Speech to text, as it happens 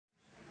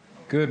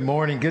Good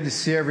morning. Good to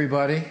see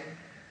everybody.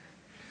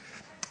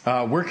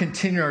 We're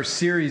continuing our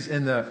series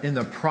in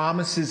the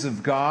promises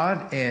of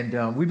God,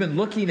 and we've been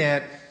looking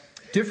at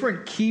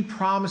different key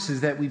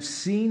promises that we've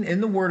seen in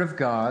the Word of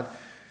God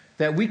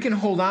that we can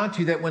hold on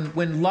to. That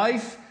when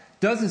life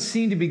doesn't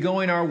seem to be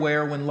going our way,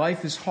 or when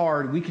life is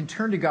hard, we can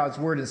turn to God's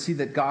Word and see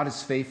that God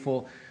is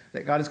faithful,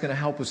 that God is going to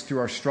help us through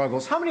our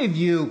struggles. How many of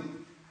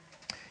you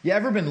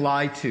ever been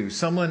lied to?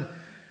 Someone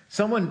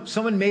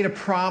made a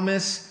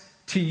promise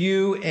to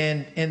you,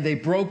 and they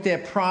broke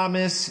that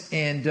promise,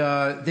 and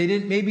they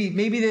didn't. Maybe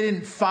they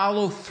didn't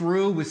follow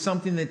through with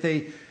something that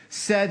they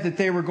said that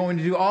they were going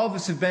to do. All of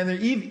us have been there.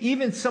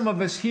 Even some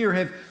of us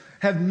here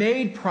have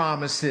made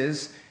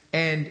promises,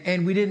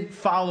 and we didn't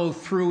follow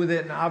through with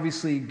it. And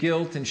obviously,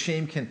 guilt and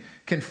shame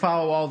can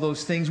follow all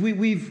those things.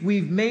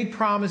 We've made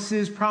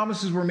promises.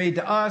 Promises were made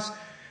to us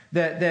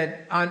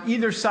that on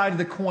either side of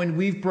the coin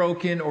we've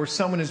broken, or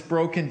someone has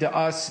broken to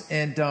us.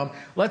 And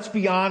let's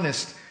be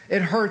honest.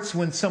 It hurts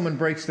when someone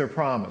breaks their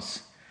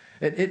promise.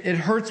 It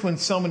hurts when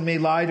someone may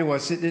lie to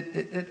us.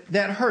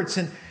 That hurts.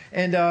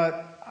 And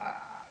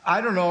I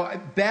don't know.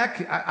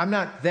 I'm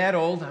not that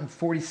old. I'm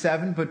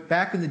 47. But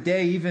back in the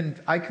day, even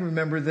I can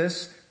remember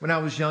this when I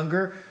was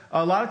younger.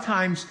 A lot of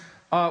times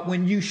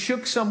when you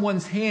shook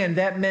someone's hand,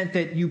 that meant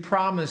that you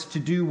promised to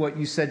do what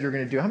you said you're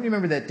going to do. How many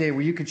remember that day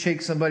where you could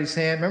shake somebody's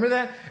hand? Remember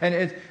that?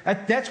 And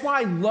that's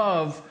why I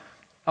love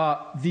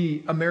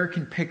the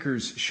American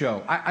Pickers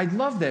show. I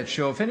love that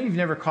show. If any of you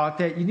never caught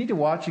that, you need to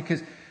watch it,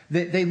 because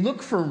they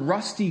look for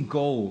rusty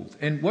gold.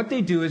 And what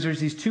they do is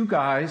there's these two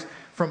guys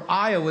from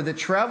Iowa that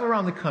travel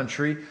around the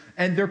country,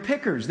 and they're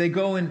pickers. They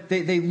go and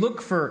they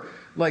look for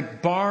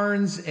like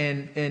barns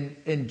and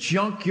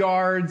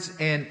junkyards,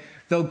 and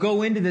they'll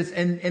go into this,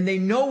 and they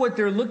know what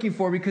they're looking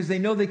for because they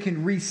know they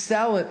can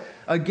resell it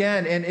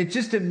again. And it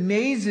just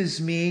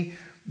amazes me,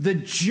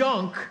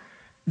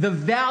 the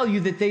value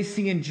that they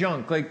see in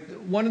junk. Like,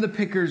 one of the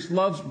pickers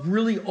loves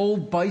really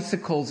old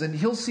bicycles, and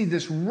he'll see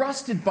this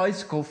rusted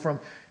bicycle from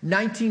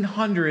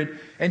 1900,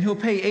 and he'll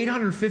pay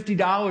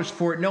 $850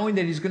 for it, knowing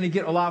that he's going to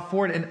get a lot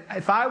for it. And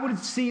if I would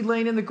see it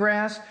laying in the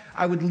grass,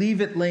 I would leave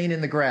it laying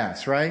in the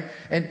grass, right?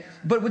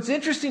 But what's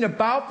interesting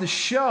about the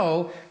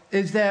show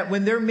is that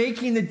when they're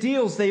making the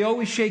deals, they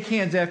always shake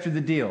hands after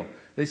the deal.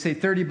 They say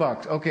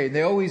 $30. Okay,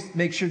 they always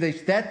make sure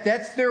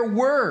that's their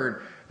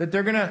word. That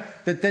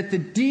that the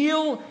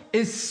deal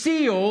is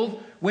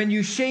sealed when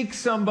you shake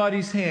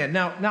somebody's hand.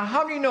 Now,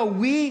 how do you know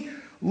we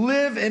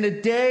live in a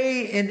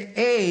day and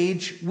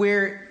age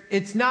where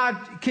it's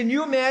not? Can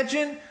you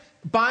imagine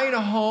buying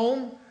a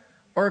home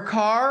or a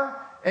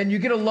car, and you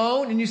get a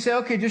loan, and you say,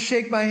 okay, just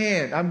shake my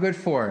hand, I'm good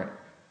for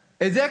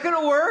it? Is that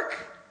going to work?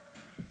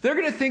 They're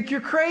going to think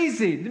you're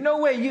crazy. No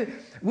way.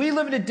 We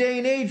live in a day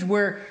and age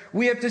where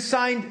we have to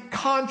sign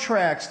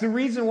contracts. The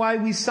reason why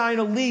we sign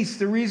a lease,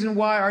 the reason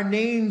why our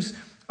names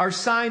are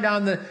signed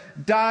on the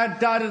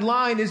dotted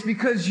line, is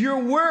because your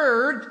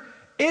word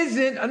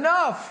isn't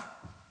enough.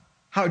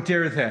 How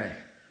dare they?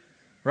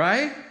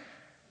 Right?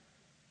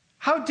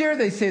 How dare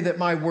they say that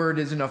my word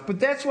is enough? But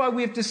that's why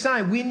we have to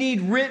sign. We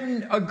need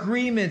written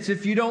agreements.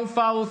 If you don't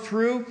follow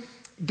through,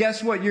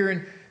 guess what? You're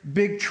in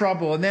big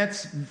trouble. And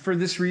that's for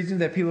this reason,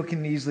 that people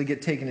can easily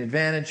get taken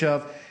advantage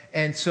of.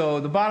 And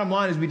so the bottom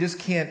line is we just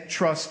can't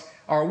trust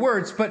our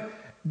words. But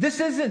this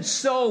isn't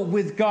so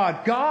with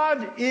God.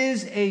 God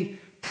is a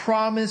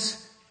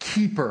promise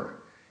keeper.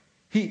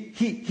 He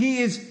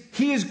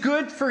is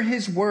good for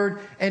his word,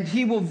 and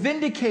he will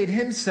vindicate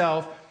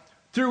himself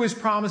through his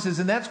promises.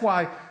 And that's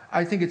why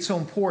I think it's so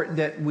important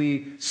that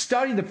we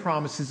study the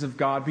promises of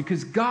God,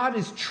 because God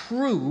is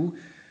true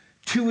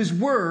to his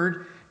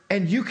word,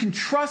 and you can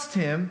trust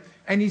him,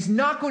 and he's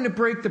not going to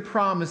break the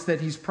promise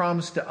that he's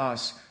promised to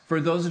us for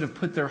those that have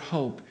put their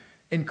hope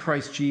in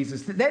Christ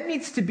Jesus. That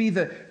needs to be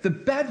the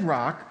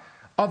bedrock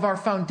of our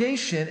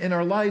foundation in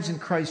our lives in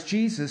Christ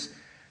Jesus,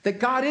 that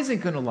God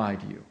isn't going to lie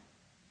to you,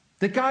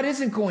 that God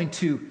isn't going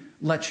to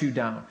let you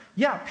down.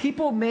 Yeah,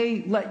 people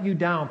may let you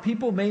down.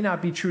 People may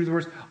not be true to the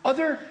words.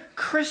 Other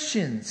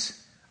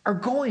Christians are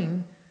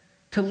going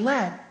to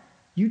let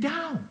you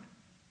down.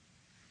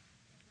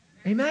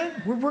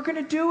 Amen? We're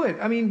going to do it.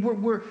 I mean,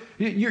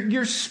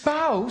 your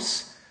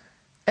spouse,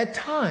 at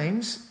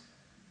times,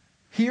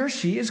 he or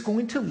she is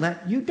going to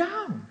let you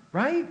down,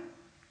 right?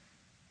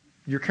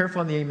 You're careful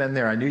on the amen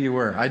there. I knew you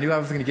were. I knew I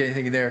wasn't going to get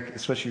anything in there,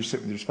 especially if you're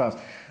sitting with your spouse.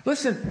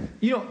 Listen,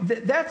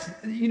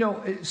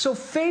 so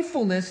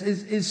faithfulness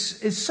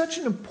is such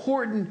an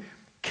important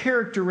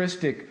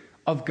characteristic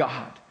of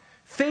God.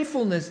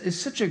 Faithfulness is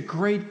such a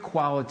great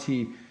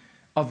quality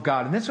of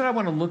God. And that's what I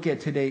want to look at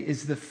today,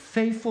 is the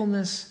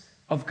faithfulness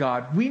of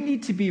God. We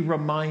need to be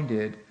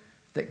reminded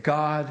that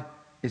God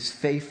is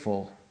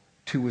faithful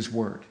to his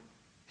word.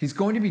 He's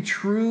going to be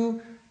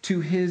true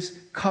to his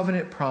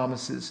covenant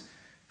promises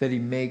that he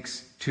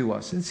makes to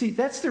us. And see,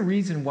 that's the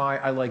reason why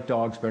I like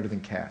dogs better than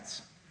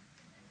cats.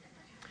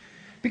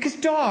 Because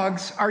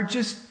dogs are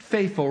just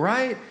faithful,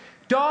 right?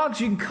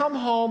 Dogs, you can come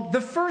home.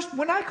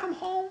 When I come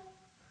home,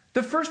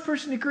 the first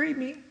person to greet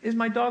me is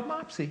my dog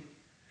Mopsy.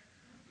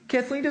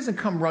 Kathleen doesn't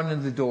come running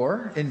to the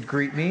door and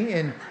greet me,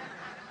 and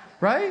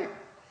right?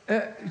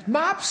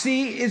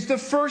 Mopsy is the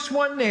first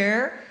one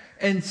there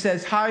and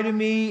says hi to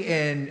me,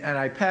 and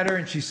I pet her,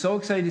 and she's so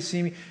excited to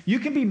see me. You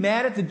can be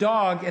mad at the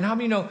dog, and how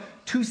many know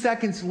 2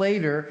 seconds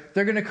later,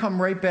 they're going to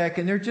come right back,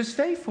 and they're just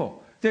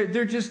faithful.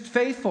 They're just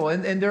faithful,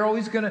 and they're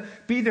always going to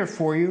be there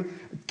for you.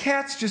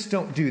 Cats just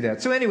don't do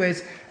that. So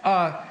anyways,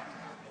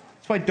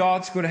 that's why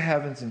dogs go to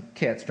heavens and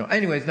cats don't.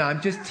 Anyways, no, I'm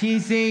just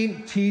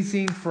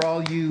teasing for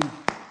all you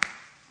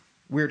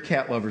weird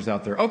cat lovers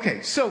out there.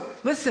 Okay, so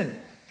listen,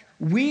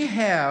 we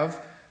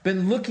have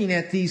been looking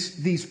at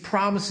these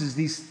promises,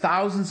 these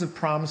thousands of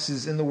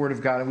promises in the Word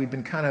of God, and we've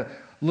been kind of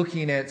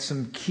looking at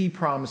some key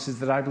promises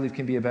that I believe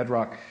can be a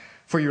bedrock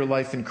for your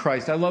life in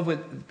Christ. I love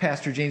what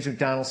Pastor James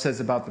McDonald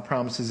says about the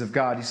promises of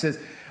God. He says,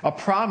 a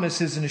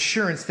promise is an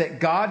assurance that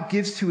God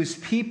gives to his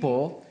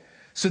people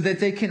so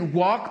that they can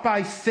walk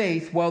by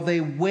faith while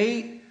they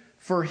wait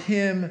for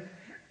him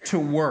to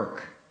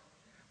work,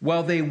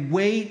 while they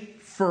wait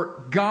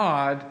for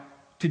God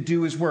to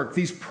do his work.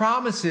 These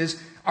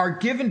promises are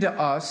given to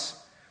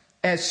us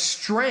as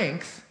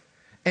strength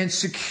and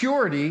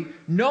security,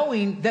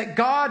 knowing that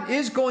God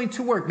is going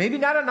to work. Maybe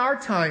not on our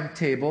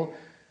timetable,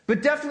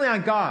 but definitely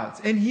on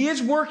God's. And he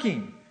is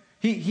working.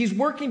 He's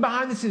working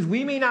behind the scenes.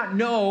 We may not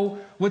know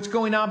what's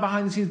going on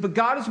behind the scenes, but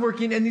God is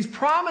working. And these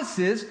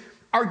promises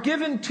are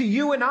given to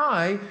you and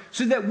I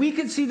so that we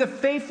can see the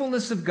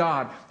faithfulness of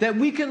God, that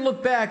we can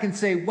look back and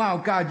say, wow,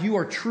 God, you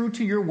are true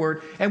to your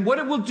word. And what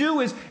it will do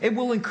is it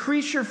will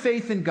increase your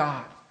faith in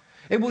God.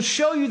 It will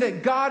show you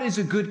that God is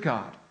a good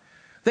God,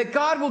 that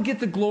God will get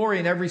the glory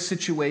in every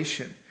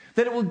situation,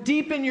 that it will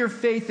deepen your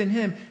faith in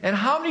him. And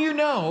how do you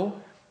know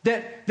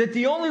that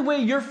the only way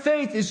your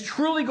faith is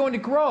truly going to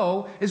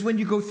grow is when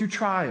you go through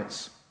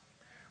trials,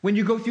 when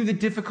you go through the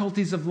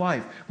difficulties of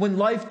life, when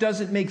life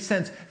doesn't make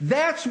sense?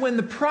 That's when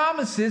the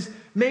promises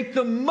make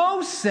the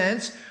most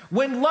sense,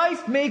 when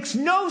life makes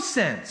no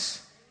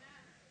sense.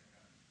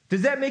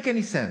 Does that make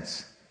any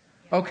sense?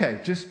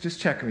 Okay,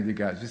 just checking with you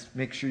guys. Just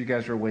make sure you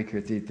guys are awake here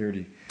at the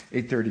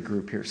 8:30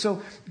 group here.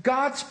 So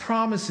God's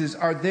promises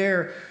are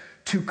there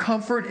to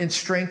comfort and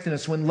strengthen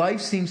us when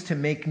life seems to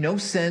make no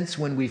sense,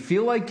 when we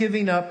feel like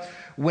giving up,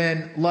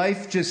 when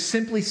life just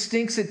simply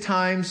stinks at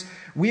times.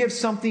 We have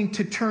something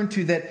to turn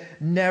to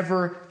that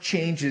never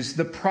changes.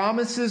 The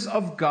promises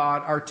of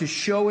God are to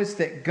show us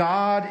that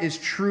God is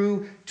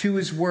true to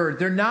his word.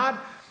 They're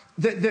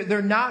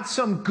not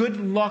some good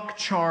luck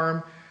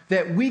charm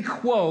that we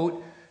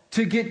quote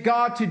to get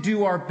God to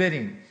do our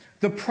bidding.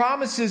 The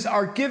promises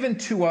are given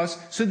to us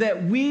so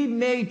that we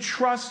may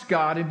trust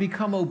God and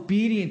become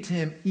obedient to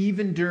him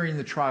even during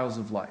the trials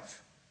of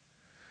life.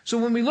 So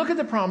when we look at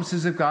the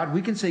promises of God,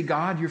 we can say,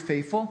 God, you're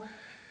faithful.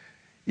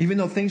 Even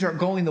though things aren't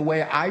going the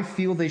way I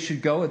feel they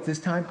should go at this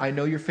time, I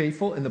know you're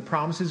faithful. And the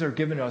promises are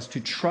given to us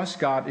to trust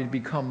God and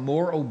become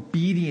more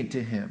obedient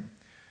to him,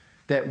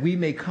 that we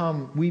may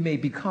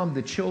become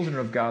the children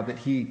of God that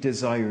he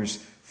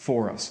desires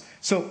for us.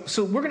 So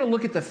we're going to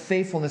look at the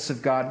faithfulness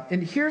of God.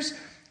 And here's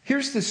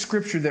the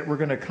scripture that we're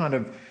going to kind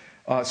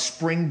of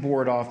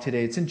springboard off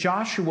today. It's in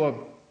Joshua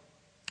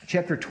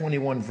chapter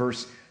 21,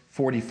 verse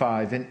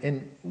 45.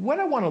 And what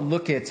I want to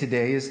look at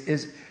today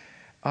is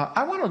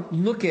I want to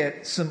look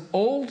at some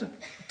Old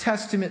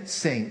Testament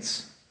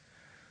saints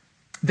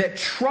that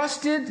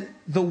trusted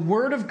the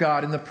Word of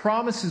God and the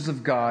promises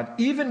of God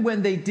even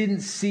when they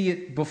didn't see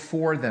it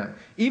before them.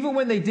 Even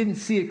when they didn't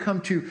see it come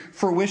to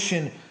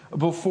fruition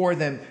before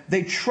them.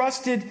 They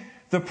trusted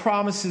the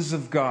promises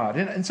of God.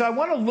 And so I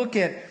want to look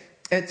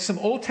at some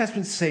Old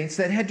Testament saints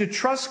that had to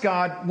trust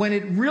God when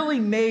it really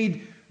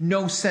made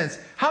no sense.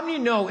 How many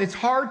know it's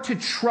hard to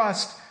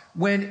trust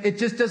when it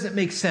just doesn't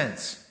make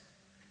sense?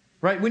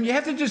 Right? When you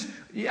have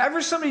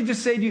to somebody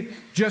just say to you,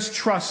 just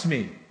trust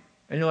me.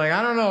 And you're like,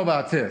 I don't know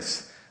about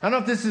this. I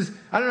don't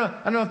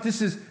know if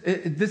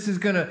this is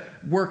going to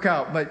work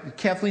out. But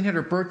Kathleen had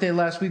her birthday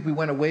last week. We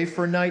went away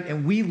for a night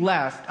and we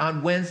left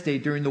on Wednesday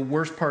during the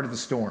worst part of the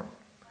storm.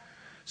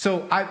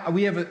 So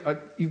we have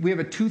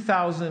a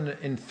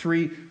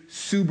 2003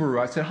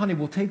 Subaru. I said, honey,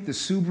 we'll take the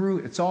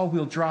Subaru. It's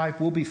all-wheel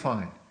drive. We'll be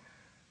fine.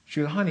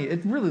 She goes, honey,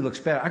 it really looks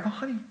bad. I go,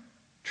 honey,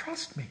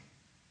 trust me.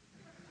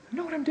 I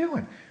know what I'm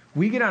doing.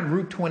 We get on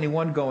Route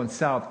 21 going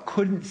south,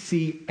 couldn't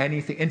see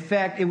anything. In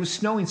fact, it was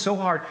snowing so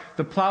hard,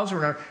 the plows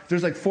were on.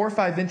 There's like 4 or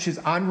 5 inches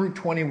on Route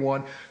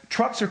 21.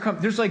 Trucks are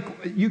coming. There's like,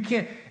 you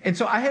can't. And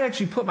so I had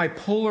actually put my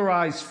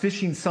polarized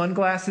fishing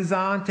sunglasses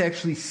on to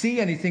actually see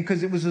anything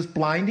because it was just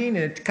blinding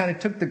and it kind of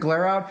took the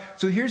glare out.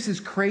 So here's this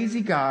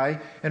crazy guy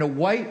in a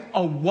white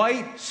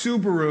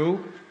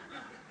Subaru.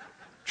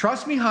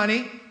 Trust me,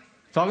 honey.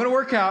 It's all going to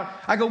work out.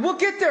 I go, we'll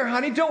get there,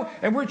 honey. Don't.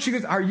 And she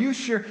goes, are you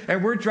sure?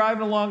 And we're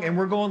driving along and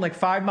we're going like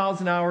 5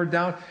 miles an hour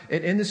down.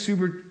 And in the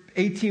Subaru,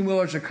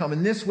 18-wheelers are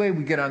coming this way.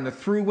 We get on the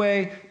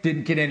thruway.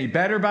 Didn't get any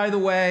better, by the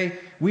way.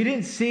 We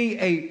didn't see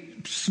a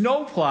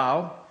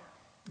snowplow.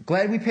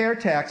 Glad we pay our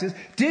taxes.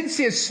 Didn't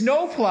see a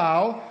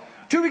snowplow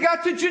till we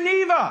got to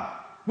Geneva,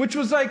 which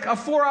was like a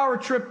 4-hour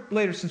trip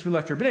later since we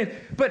left here.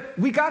 But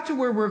we got to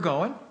where we're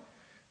going.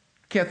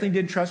 Kathleen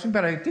didn't trust me,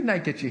 but didn't I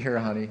get you here,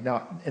 honey?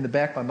 Now, in the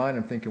back of my mind,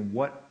 I'm thinking,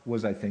 what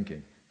was I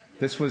thinking?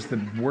 This was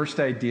the worst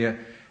idea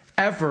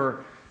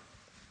ever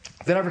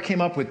that I ever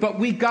came up with. But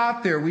we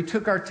got there. We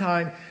took our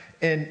time,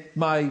 and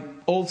my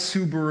old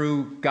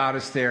Subaru got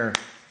us there.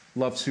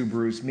 Love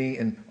Subarus, me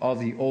and all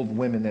the old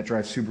women that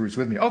drive Subarus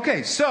with me.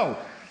 Okay, so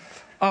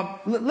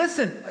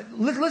listen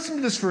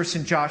to this verse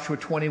in Joshua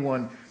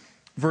 21,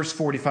 verse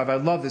 45. I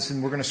love this,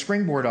 and we're going to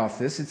springboard off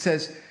this. It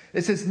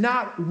says,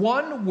 not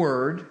one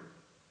word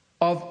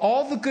of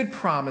all the good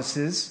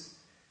promises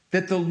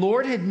that the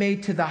Lord had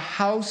made to the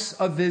house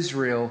of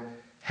Israel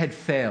had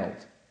failed.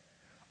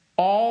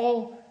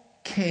 All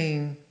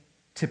came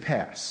to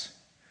pass.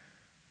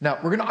 Now,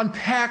 we're going to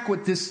unpack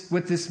what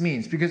this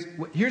means, because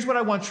here's what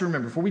I want you to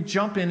remember. Before we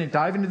jump in and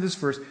dive into this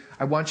verse,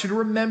 I want you to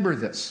remember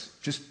this.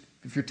 Just,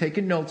 if you're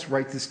taking notes,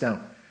 write this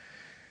down.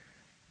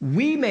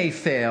 We may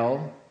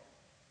fail,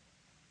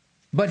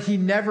 but he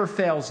never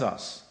fails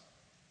us.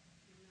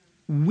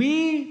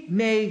 We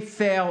may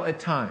fail at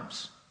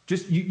times.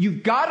 Just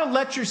you've got to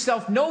let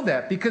yourself know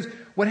that, because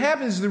what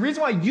happens is the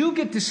reason why you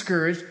get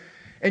discouraged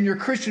in your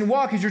Christian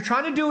walk is you're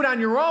trying to do it on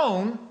your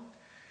own.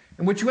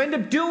 And what you end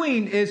up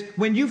doing is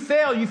when you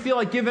fail, you feel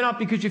like giving up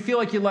because you feel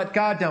like you let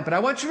God down. But I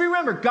want you to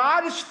remember,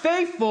 God is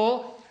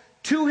faithful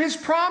to his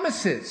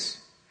promises.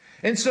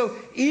 And so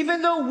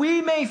even though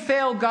we may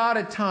fail God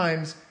at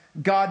times,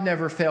 God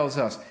never fails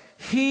us.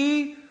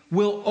 He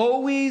will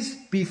always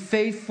be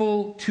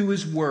faithful to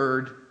his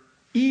word,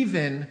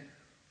 even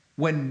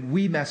when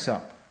we mess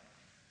up.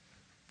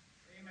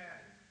 Amen.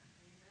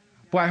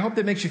 Boy, I hope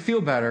that makes you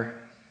feel better.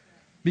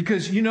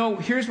 Because,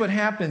 here's what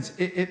happens.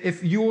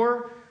 If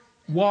your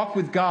walk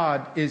with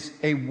God is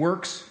a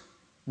works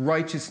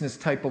righteousness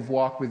type of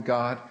walk with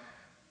God,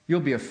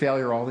 you'll be a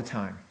failure all the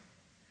time.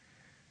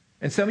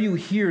 And some of you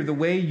here, the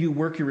way you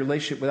work your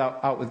relationship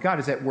out with God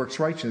is that works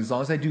righteousness. As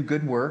long as I do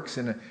good works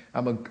and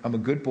I'm a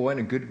good boy and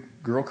a good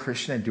girl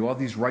Christian, I do all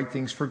these right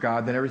things for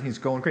God, then everything's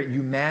going great.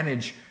 You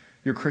manage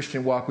your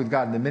Christian walk with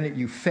God. And the minute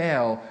you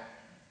fail,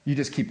 you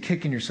just keep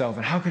kicking yourself.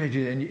 And how could I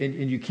do that?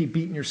 And you keep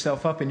beating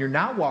yourself up. And you're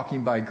not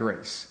walking by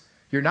grace.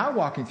 You're not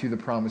walking through the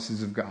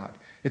promises of God.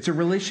 It's a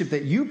relationship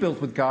that you built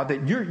with God,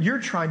 that you're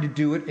trying to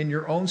do it in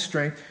your own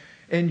strength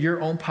and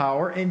your own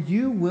power. And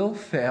you will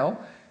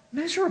fail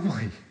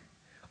miserably.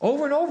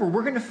 Over and over,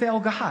 we're going to fail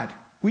God.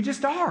 We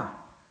just are.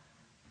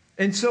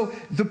 And so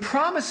the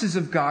promises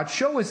of God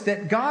show us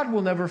that God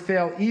will never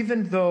fail,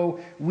 even though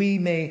we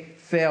may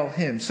fail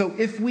him. So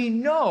if we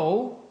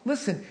know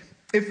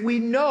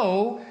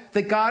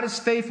that God is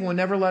faithful and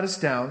never let us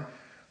down,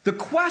 the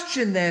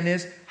question then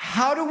is,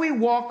 how do we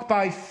walk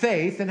by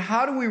faith and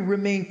how do we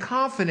remain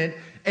confident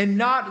and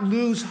not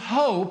lose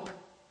hope,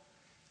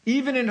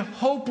 even in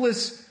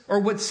hopeless or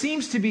what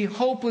seems to be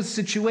hopeless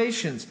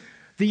situations?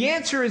 The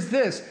answer is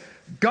this: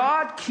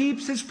 God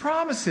keeps his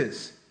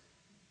promises.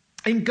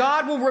 And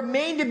God will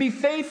remain to be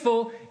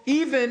faithful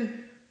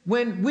even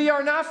when we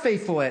are not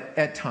faithful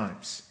at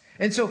times.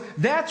 And so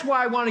that's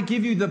why I want to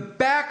give you the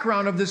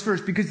background of this verse,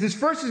 because this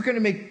verse is going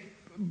to make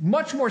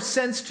much more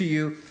sense to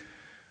you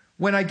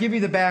when I give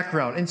you the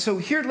background. And so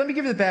here, let me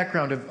give you the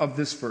background of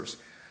this verse.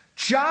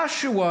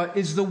 Joshua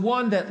is the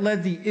one that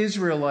led the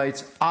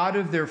Israelites out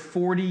of their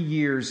 40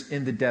 years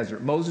in the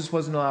desert. Moses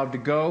wasn't allowed to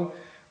go.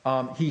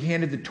 He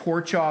handed the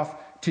torch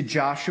off to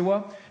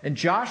Joshua. And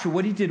Joshua,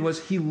 what he did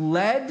was he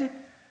led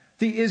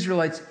the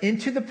Israelites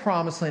into the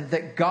promised land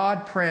that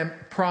God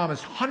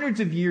promised hundreds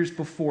of years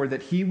before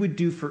that he would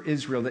do for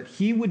Israel, that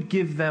he would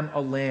give them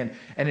a land,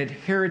 an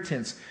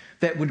inheritance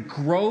that would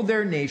grow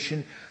their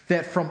nation,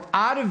 that from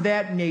out of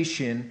that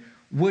nation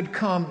would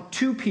come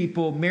two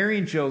people, Mary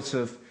and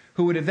Joseph,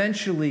 who would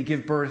eventually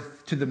give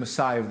birth to the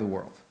Messiah of the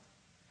world.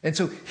 And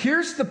so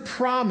here's the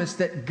promise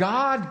that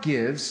God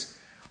gives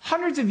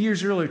hundreds of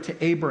years earlier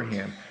to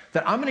Abraham,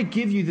 that I'm going to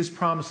give you this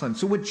promised land.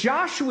 So what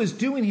Joshua is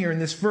doing here in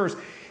this verse,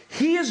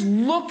 he is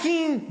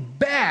looking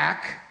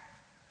back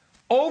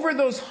over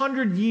those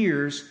 100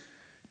 years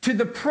to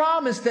the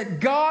promise that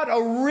God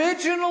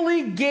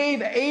originally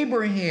gave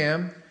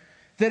Abraham,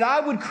 that I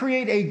would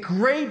create a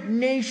great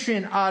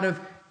nation out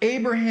of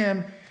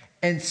Abraham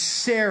and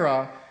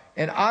Sarah,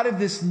 and out of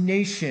this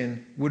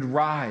nation would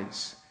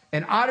rise.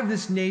 And out of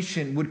this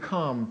nation would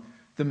come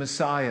the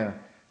Messiah,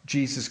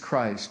 Jesus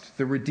Christ,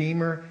 the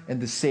Redeemer and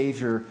the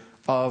Savior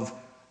of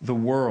the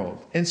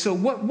world. And so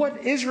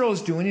what Israel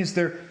is doing is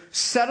they're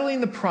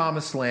settling the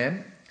promised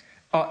land.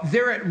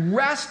 They're at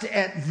rest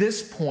at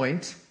this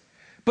point,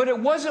 but it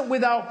wasn't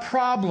without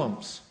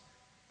problems.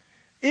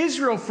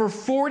 Israel, for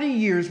 40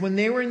 years, when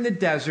they were in the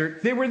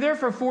desert, they were there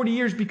for 40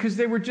 years because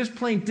they were just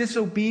plain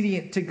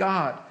disobedient to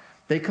God.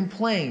 They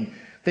complained.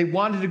 They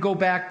wanted to go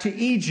back to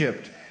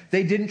Egypt.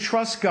 They didn't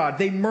trust God.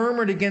 They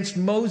murmured against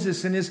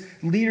Moses and his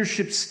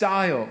leadership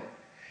style.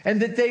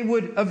 And that they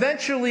would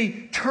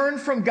eventually turn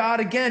from God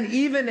again,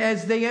 even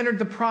as they entered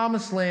the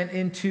promised land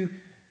into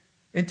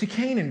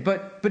Canaan.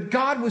 But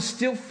God was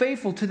still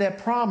faithful to that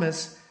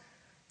promise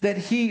that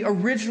he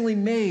originally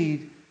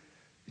made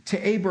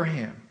to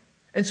Abraham.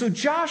 And so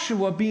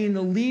Joshua, being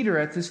the leader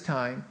at this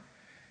time,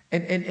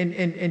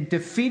 and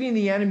defeating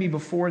the enemy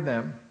before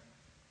them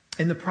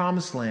in the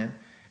promised land,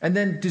 and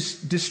then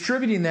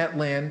distributing that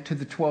land to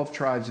the 12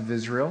 tribes of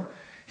Israel,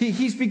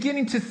 he's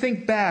beginning to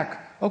think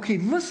back, okay,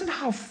 listen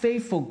how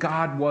faithful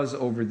God was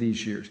over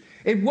these years.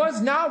 It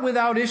was not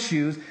without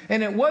issues,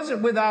 and it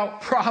wasn't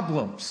without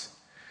problems.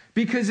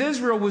 Because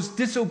Israel was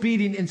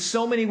disobedient in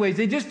so many ways.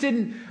 They just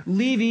didn't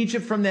leave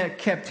Egypt from that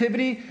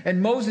captivity,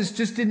 and Moses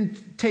just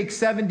didn't take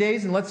 7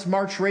 days and let's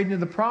march right into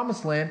the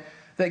promised land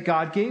that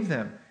God gave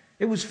them.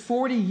 It was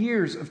 40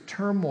 years of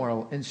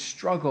turmoil and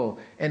struggle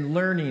and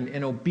learning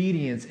and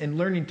obedience and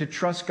learning to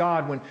trust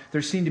God when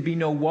there seemed to be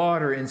no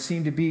water and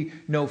seemed to be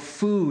no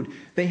food.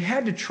 They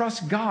had to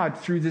trust God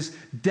through this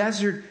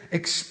desert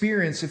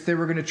experience if they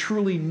were going to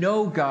truly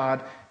know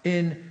God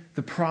in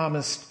the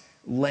promised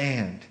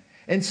land.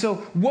 And so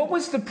what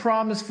was the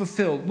promise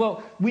fulfilled?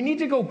 Well, we need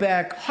to go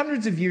back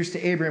hundreds of years to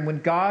Abraham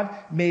when God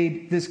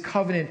made this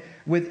covenant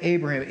with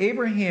Abraham.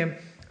 Abraham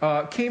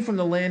came from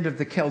the land of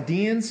the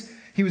Chaldeans.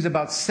 He was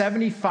about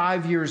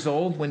 75 years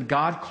old when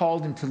God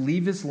called him to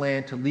leave his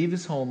land, to leave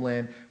his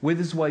homeland with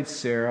his wife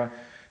Sarah,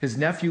 his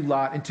nephew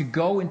Lot, and to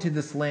go into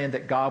this land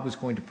that God was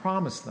going to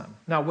promise them.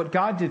 Now, what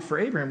God did for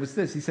Abraham was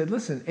this. He said,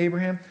 listen,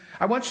 Abraham,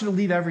 I want you to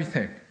leave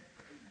everything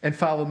and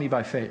follow me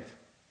by faith.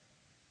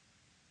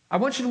 I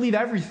want you to leave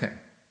everything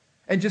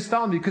and just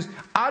follow me, because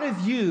out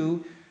of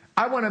you,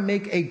 I want to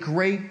make a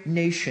great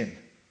nation.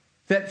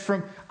 That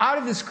from out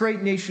of this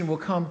great nation will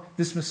come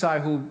this Messiah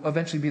who will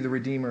eventually be the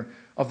Redeemer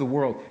of the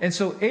world. And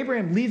so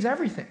Abraham leaves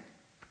everything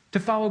to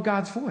follow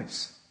God's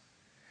voice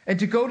and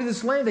to go to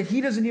this land that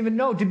he doesn't even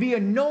know, to be a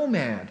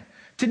nomad,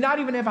 to not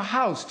even have a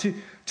house, to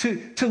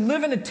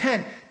live in a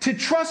tent, to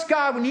trust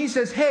God when he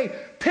says, hey,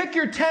 pick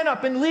your tent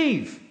up and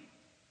leave.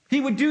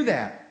 He would do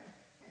that.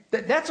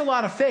 That's a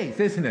lot of faith,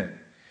 isn't it?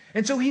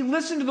 And so he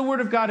listened to the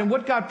word of God, and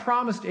what God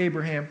promised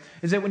Abraham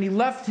is that when he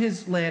left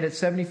his land at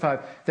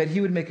 75, that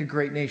he would make a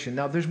great nation.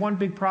 Now, there's one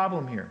big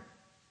problem here.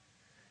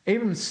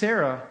 Abraham and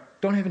Sarah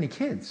don't have any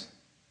kids.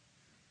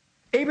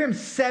 Abraham's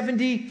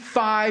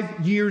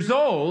 75 years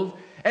old,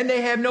 and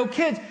they have no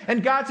kids.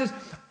 And God says,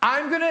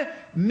 I'm going to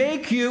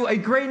make you a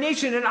great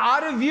nation, and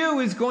out of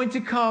you is going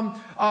to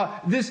come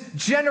this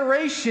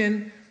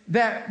generation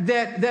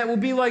that will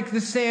be like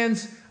the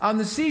sands on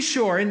the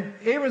seashore. And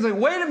Abraham's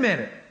like, wait a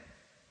minute.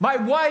 My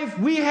wife,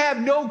 we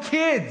have no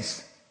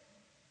kids.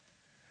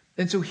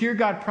 And so here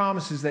God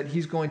promises that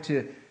he's going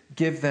to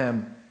give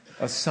them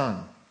a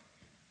son.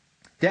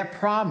 That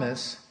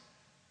promise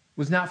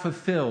was not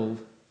fulfilled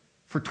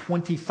for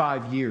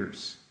 25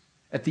 years.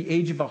 At the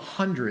age of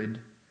 100,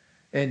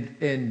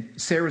 and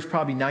Sarah was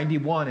probably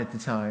 91 at the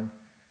time,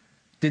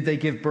 did they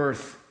give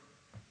birth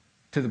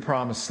to the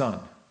promised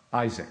son,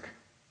 Isaac.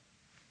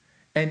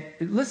 And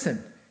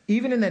listen,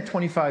 even in that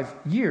 25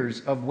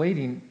 years of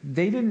waiting,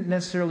 they didn't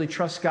necessarily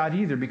trust God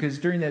either, because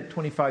during that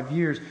 25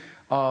 years,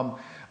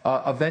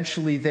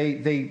 eventually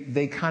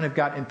they kind of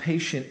got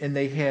impatient, and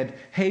they had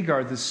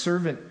Hagar, the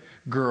servant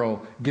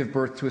girl, give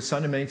birth to a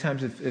son. And many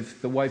times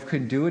if the wife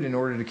couldn't do it in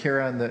order to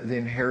carry on the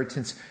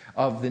inheritance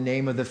of the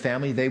name of the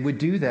family, they would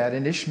do that.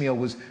 And Ishmael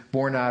was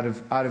born out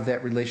of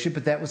that relationship,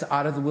 but that was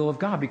out of the will of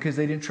God because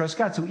they didn't trust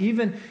God. So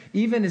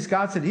even as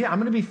God said, yeah, I'm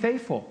going to be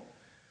faithful,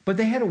 but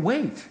they had to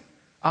wait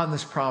on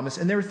this promise.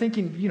 And they were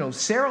thinking,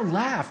 Sarah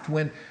laughed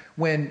when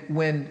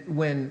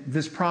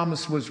this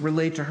promise was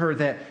relayed to her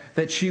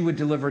that she would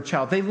deliver a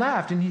child. They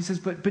laughed, and he says,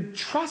 but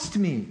trust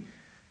me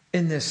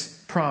in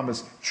this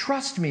promise.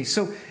 Trust me.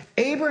 So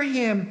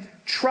Abraham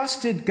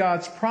trusted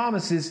God's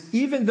promises,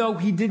 even though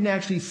he didn't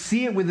actually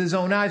see it with his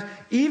own eyes,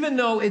 even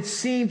though it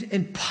seemed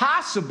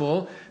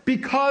impossible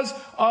because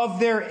of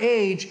their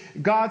age.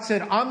 God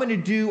said, I'm going to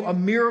do a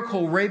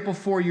miracle right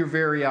before your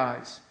very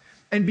eyes.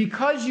 And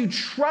because you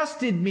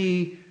trusted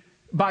me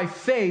by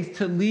faith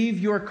to leave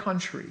your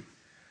country,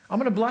 I'm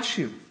going to bless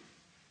you.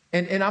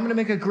 And I'm going to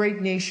make a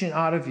great nation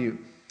out of you.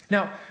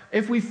 Now,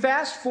 if we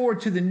fast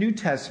forward to the New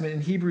Testament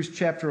in Hebrews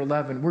chapter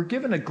 11, we're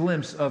given a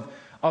glimpse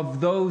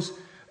of those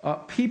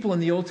people in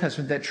the Old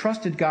Testament that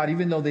trusted God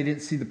even though they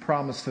didn't see the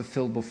promise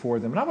fulfilled before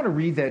them. And I want to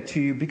read that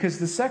to you because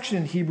the section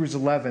in Hebrews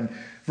 11,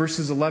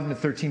 verses 11 to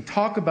 13,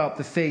 talk about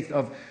the faith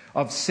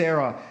of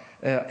Sarah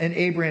and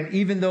Abraham,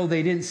 even though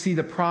they didn't see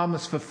the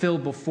promise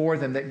fulfilled before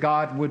them, that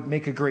God would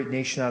make a great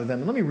nation out of them.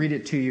 And let me read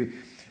it to you.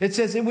 It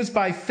says, it was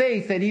by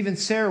faith that even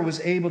Sarah was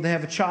able to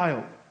have a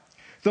child.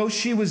 Though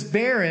she was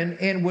barren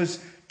and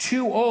was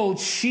too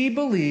old, she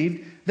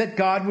believed that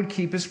God would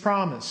keep his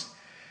promise.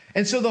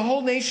 And so the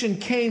whole nation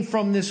came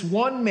from this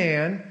one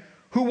man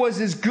who was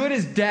as good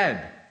as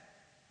dead.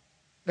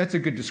 That's a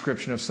good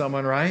description of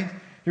someone, right?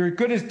 You're as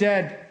good as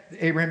dead,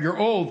 Abraham. You're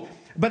old.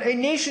 But a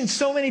nation,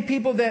 so many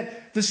people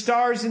that the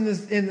stars in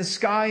the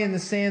sky and the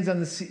sands on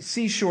the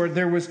seashore,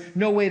 there was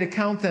no way to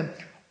count them.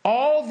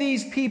 All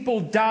these people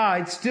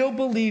died still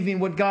believing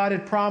what God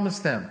had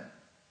promised them.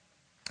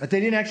 That they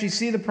didn't actually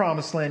see the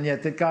promised land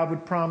yet, that God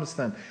would promise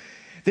them.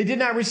 They did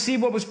not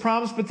receive what was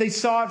promised, but they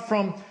saw it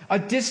from a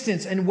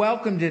distance and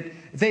welcomed it.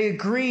 They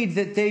agreed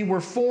that they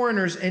were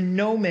foreigners and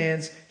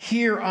nomads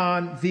here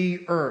on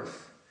the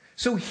earth.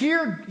 So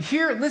here,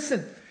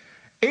 listen,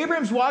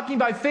 Abraham's walking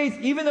by faith,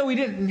 even though he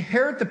didn't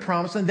inherit the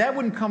promise, and that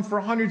wouldn't come for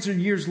hundreds of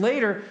years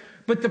later.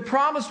 But the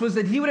promise was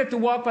that he would have to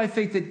walk by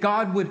faith, that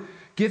God would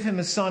give him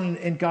a son,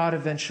 and God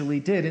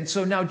eventually did. And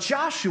so now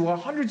Joshua,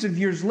 hundreds of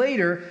years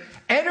later,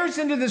 enters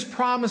into this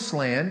promised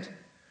land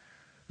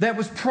that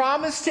was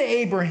promised to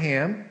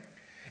Abraham,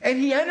 and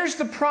he enters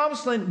the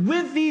promised land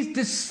with these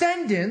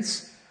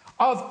descendants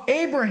of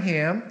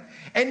Abraham.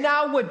 And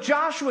now what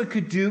Joshua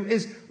could do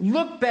is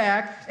look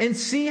back and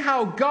see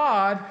how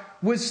God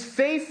was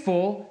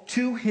faithful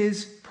to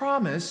his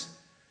promise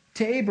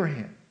to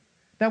Abraham.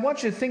 Now I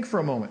want you to think for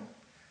a moment.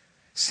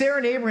 Sarah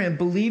and Abraham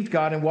believed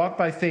God and walked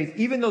by faith,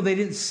 even though they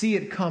didn't see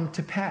it come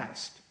to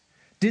pass.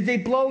 Did they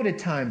blow it at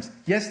times?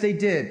 Yes, they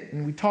did.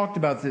 And we talked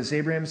about this.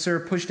 Abraham and Sarah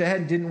pushed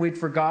ahead and didn't wait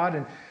for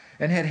God,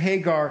 and had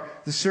Hagar,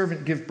 the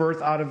servant, give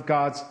birth out of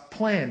God's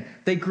plan.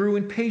 They grew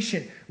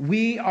impatient.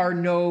 We are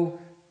no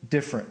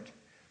different.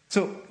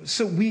 So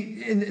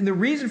and the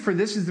reason for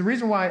this is the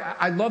reason why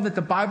I love that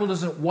the Bible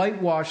doesn't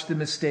whitewash the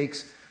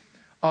mistakes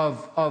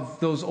of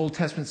those Old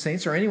Testament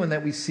saints or anyone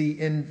that we see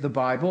in the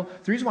Bible.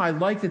 The reason why I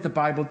like that the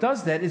Bible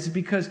does that is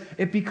because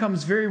it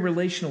becomes very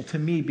relational to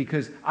me,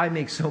 because I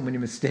make so many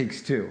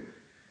mistakes too.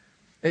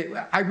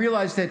 I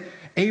realize that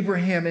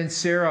Abraham and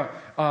Sarah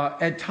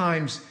at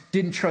times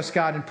didn't trust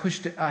God and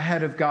pushed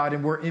ahead of God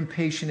and were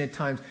impatient at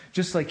times,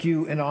 just like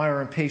you and I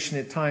are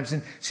impatient at times.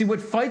 And see,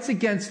 what fights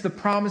against the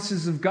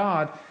promises of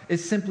God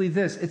is simply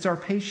this. It's our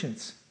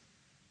patience.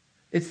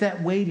 It's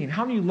that waiting.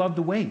 How many of you love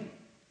to wait?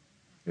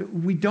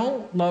 We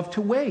don't love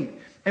to wait.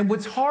 And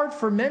what's hard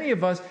for many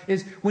of us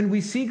is when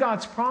we see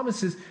God's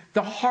promises,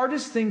 the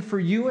hardest thing for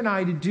you and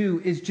I to do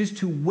is just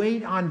to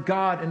wait on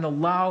God and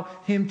allow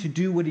him to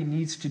do what he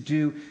needs to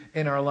do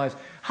in our lives.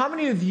 How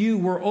many of you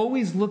were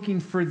always looking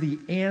for the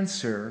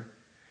answer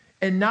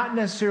and not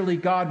necessarily,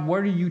 God,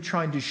 what are you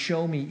trying to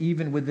show me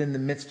even within the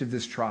midst of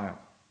this trial?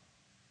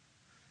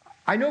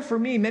 I know for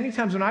me, many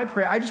times when I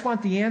pray, I just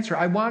want the answer.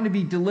 I want to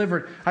be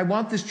delivered. I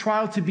want this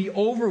trial to be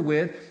over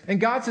with. And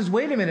God says,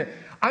 wait a minute.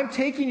 I'm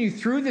taking you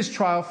through this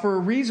trial for a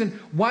reason.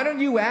 Why don't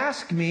you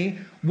ask me,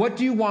 what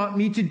do you want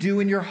me to do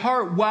in your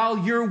heart while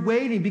you're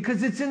waiting?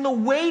 Because it's in the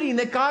waiting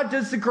that God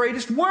does the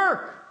greatest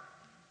work.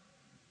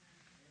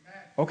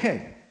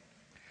 Okay.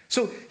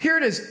 So here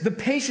it is. The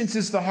patience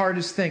is the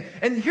hardest thing.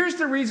 And here's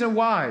the reason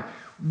why.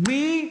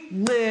 We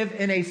live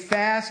in a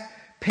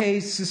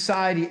fast-paced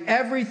society.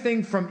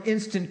 Everything from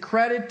instant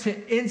credit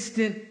to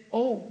instant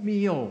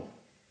oatmeal.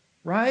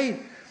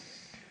 Right?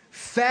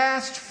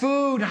 Fast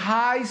food,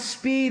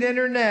 high-speed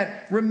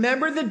internet.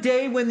 Remember the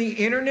day when the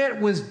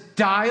internet was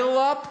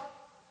dial-up?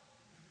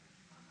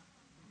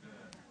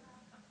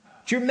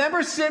 Do you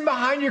remember sitting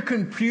behind your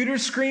computer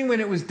screen when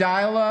it was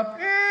dial-up?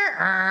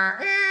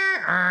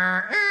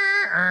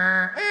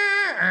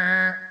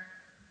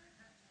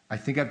 I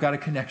think I've got a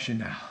connection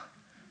now.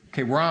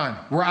 Okay, we're on.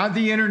 We're on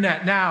the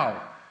internet now.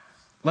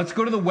 Let's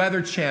go to the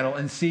Weather Channel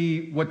and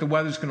see what the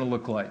weather's going to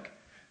look like.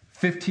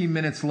 15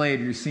 minutes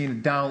later, you're seeing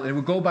it down. It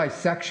would go by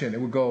section.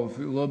 It would go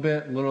a little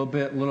bit, little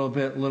bit, little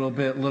bit, little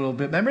bit, little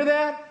bit. Remember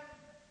that?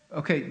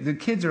 Okay, the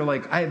kids are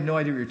like, I have no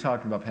idea what you're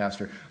talking about,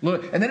 Pastor.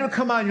 Look, and then it'll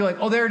come on, you're like,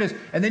 oh, there it is.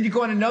 And then you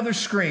go on another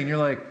screen. You're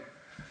like,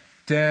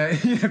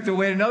 you have to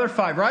wait another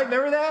 5, right?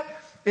 Remember that?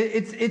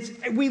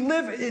 We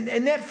live,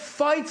 and that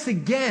fights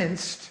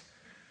against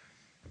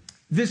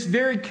this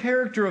very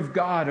character of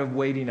God of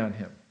waiting on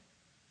him.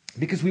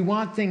 Because we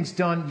want things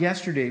done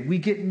yesterday. We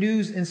get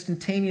news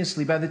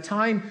instantaneously. By the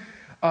time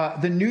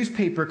the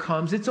newspaper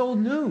comes, it's old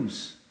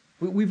news.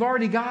 We've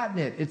already gotten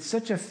it. It's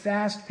such a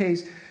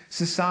fast-paced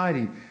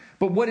society.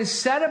 But what is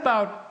said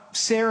about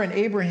Sarah and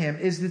Abraham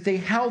is that they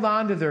held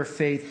on to their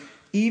faith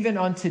even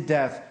unto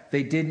death.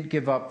 They didn't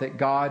give up, that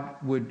God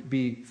would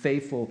be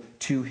faithful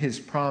to his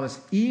promise,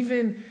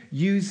 even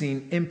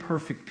using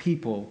imperfect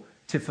people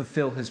to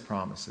fulfill his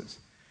promises.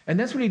 And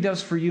that's what he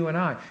does for you and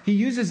I. He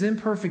uses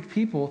imperfect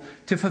people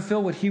to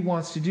fulfill what he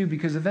wants to do,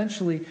 because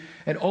eventually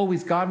and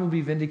always God will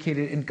be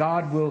vindicated and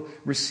God will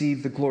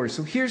receive the glory.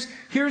 So here's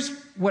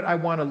what I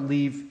want to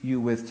leave you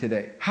with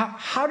today.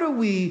 How do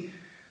we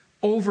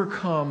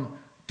overcome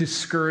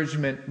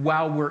discouragement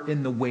while we're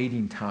in the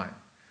waiting time?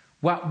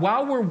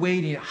 While we're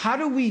waiting, how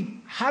do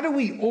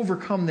we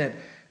overcome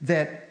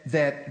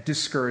that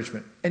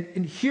discouragement?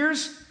 And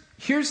here's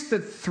the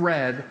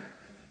thread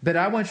that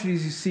I want you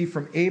to see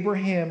from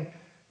Abraham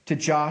to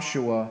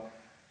Joshua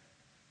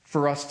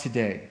for us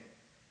today.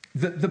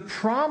 The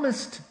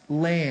promised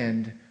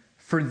land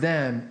for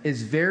them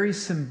is very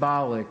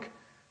symbolic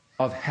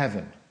of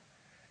heaven.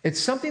 It's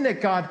something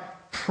that God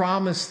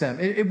promised them.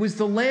 It was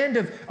the land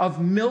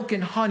of milk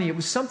and honey. It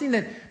was something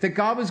that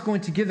God was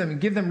going to give them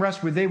and give them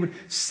rest, where they would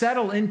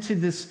settle into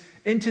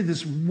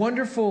this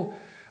wonderful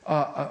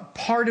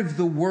part of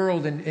the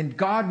world, and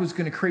God was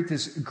going to create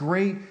this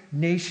great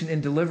nation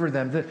and deliver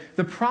them.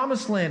 The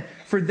promised land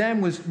for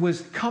them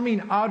was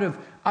coming out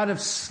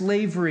of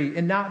slavery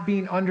and not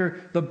being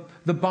under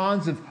the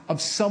bonds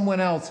of someone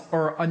else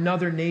or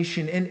another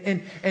nation.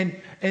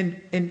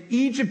 And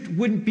Egypt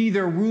wouldn't be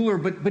their ruler,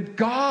 but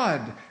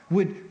God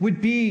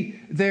would be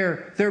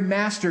their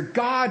master.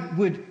 God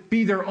would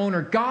be their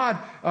owner. God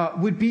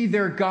would be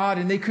their God,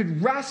 and they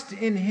could rest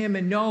in him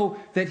and know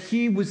that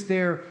he was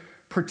their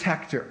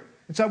protector.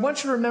 And so I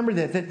want you to remember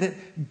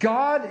that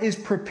God is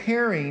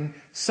preparing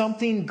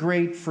something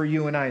great for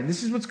you and I. And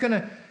this is what's going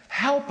to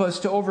help us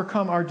to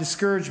overcome our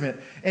discouragement.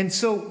 And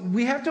so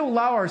we have to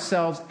allow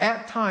ourselves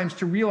at times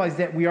to realize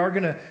that we are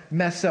going to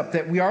mess up,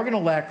 that we are going to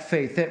lack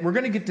faith, that we're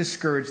going to get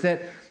discouraged,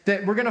 that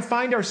we're going to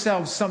find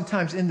ourselves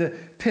sometimes in the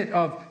pit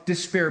of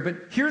despair. But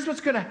here's what's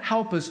going to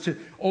help us to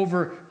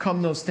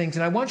overcome those things.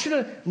 And I want you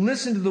to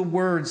listen to the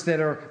words that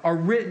are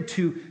written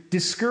to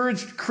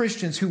discouraged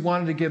Christians who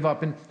wanted to give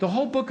up. And the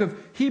whole book of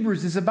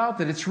Hebrews is about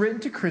that. It's written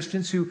to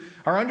Christians who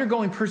are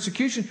undergoing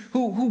persecution,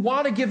 who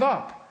want to give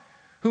up,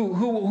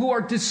 who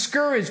are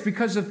discouraged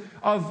because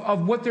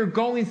of what they're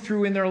going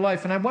through in their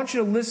life. And I want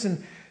you to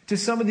listen to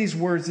some of these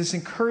words, this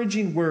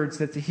encouraging words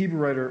that the Hebrew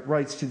writer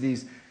writes to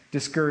these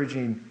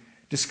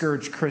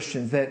discouraged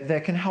Christians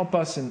that can help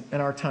us in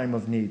our time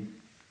of need.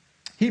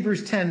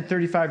 Hebrews 10,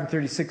 35 and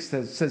 36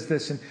 says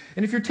this. And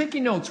if you're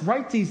taking notes,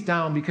 write these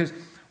down, because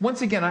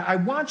once again, I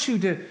want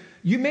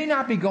you may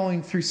not be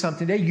going through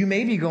something today. You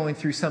may be going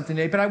through something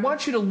today, but I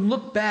want you to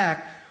look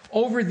back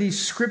over these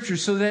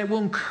scriptures so that it will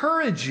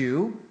encourage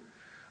you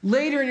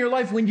later in your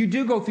life when you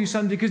do go through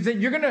something, because then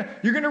you're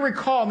going to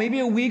recall maybe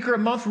a week or a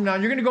month from now,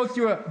 you're going to go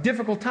through a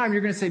difficult time.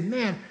 You're going to say,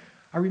 man,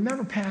 I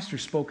remember Pastor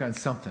spoke on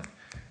something.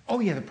 Oh,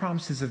 yeah, the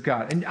promises of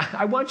God. And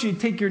I want you to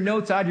take your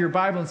notes out of your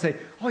Bible and say,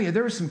 oh, yeah,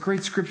 there were some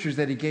great scriptures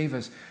that he gave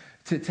us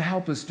to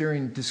help us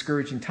during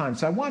discouraging times.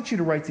 So I want you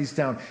to write these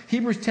down.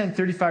 Hebrews 10,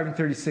 35 and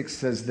 36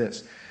 says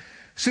this.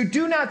 So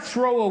do not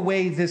throw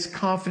away this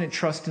confident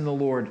trust in the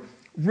Lord.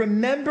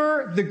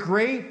 Remember the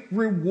great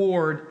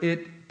reward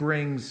it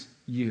brings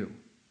you.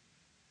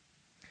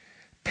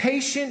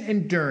 Patient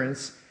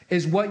endurance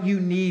is what you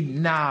need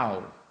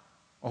now.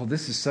 Oh,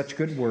 this is such a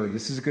good word.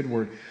 This is a good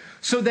word.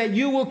 So that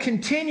you will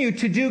continue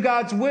to do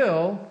God's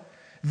will,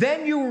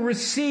 then you will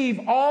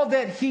receive all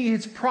that he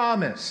has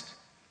promised.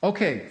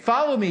 Okay,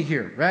 follow me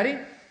here. Ready?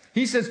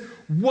 He says,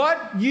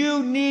 what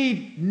you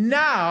need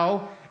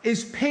now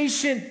is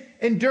patient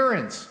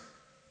endurance.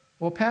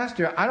 Well,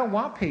 Pastor, I don't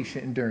want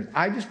patient endurance.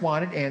 I just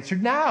want it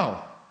answered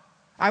now.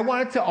 I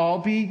want it to all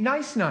be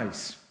nice,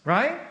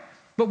 right?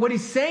 But what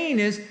he's saying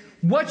is,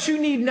 what you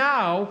need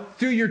now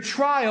through your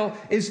trial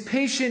is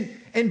patient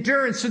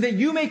endurance so that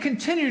you may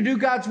continue to do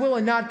God's will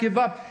and not give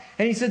up.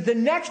 And he said the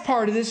next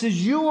part of this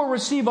is you will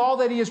receive all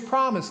that he has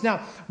promised. Now,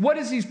 what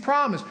is he's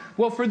promised?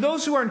 Well, for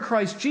those who are in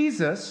Christ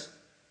Jesus,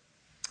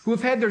 who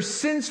have had their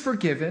sins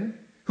forgiven,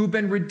 who have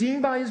been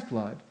redeemed by his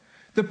blood,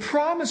 the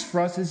promise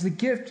for us is the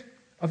gift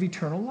of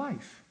eternal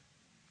life.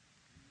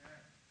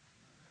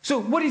 So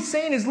what he's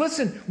saying is,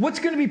 listen, what's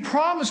going to be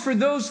promised for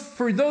those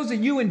that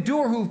you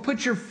endure, who have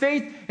put your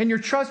faith and your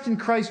trust in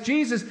Christ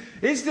Jesus,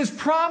 is this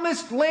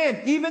promised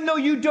land, even though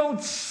you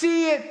don't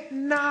see it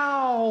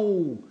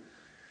now.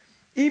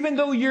 Even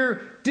though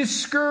you're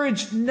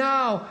discouraged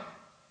now,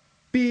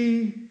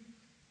 be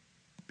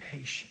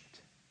patient.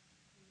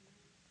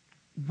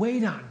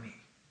 Wait on me.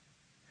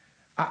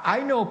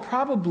 I know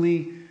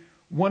probably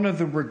one of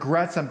the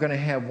regrets I'm going to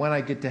have when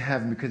I get to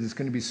heaven, because it's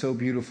going to be so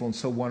beautiful and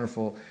so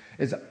wonderful,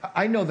 is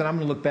I know that I'm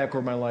going to look back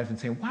over my life and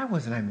say, why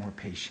wasn't I more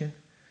patient?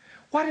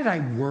 Why did I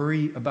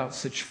worry about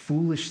such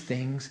foolish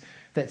things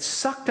that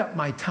sucked up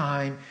my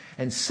time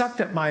and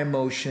sucked up my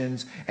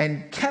emotions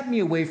and kept me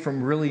away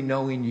from really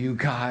knowing you,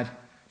 God?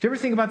 Do you ever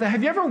think about that?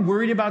 Have you ever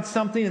worried about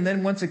something and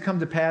then once it come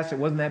to pass, it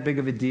wasn't that big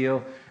of a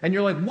deal? And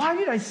you're like, why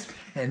did I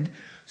spend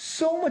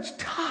so much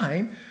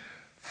time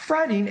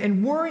fretting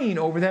and worrying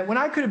over that when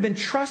I could have been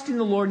trusting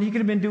the Lord and he could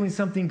have been doing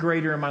something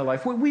greater in my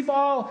life? We've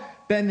all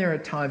been there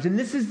at times. And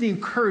this is the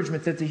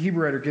encouragement that the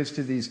Hebrew writer gives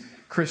to these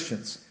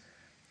Christians.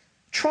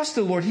 Trust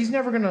the Lord. He's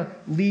never going to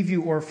leave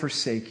you or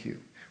forsake you.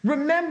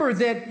 Remember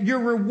that your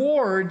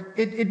reward,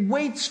 it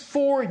waits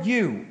for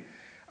you.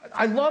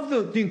 I love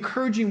the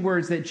encouraging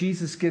words that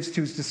Jesus gives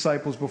to his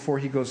disciples before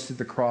he goes to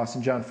the cross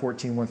in John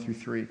 14, 1 through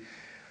 3.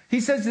 He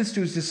says this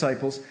to his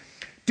disciples,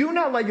 do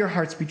not let your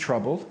hearts be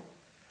troubled.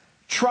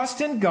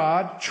 Trust in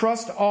God.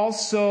 Trust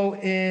also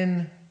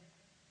in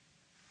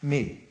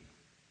me.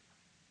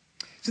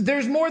 So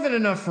there's more than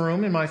enough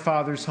room in my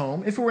Father's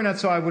home. If it were not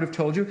so, I would have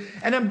told you.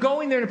 And I'm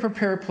going there to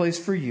prepare a place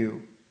for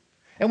you.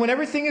 And when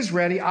everything is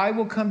ready, I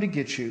will come to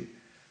get you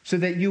so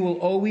that you will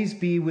always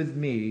be with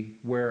me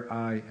where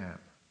I am.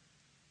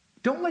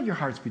 Don't let your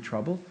hearts be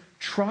troubled.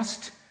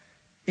 Trust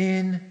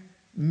in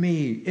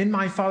me. In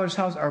my Father's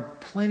house are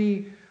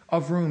plenty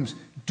of rooms,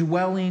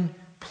 dwelling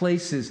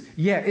places.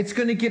 Yeah, it's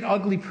going to get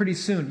ugly pretty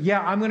soon.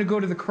 Yeah, I'm going to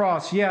go to the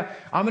cross. Yeah,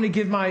 I'm going to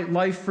give my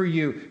life for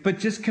you. But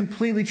just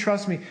completely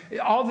trust me.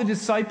 All the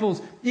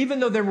disciples,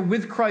 even though they were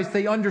with Christ,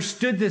 they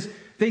understood this.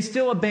 They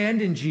still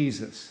abandoned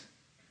Jesus.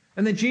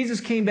 And then Jesus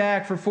came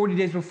back for 40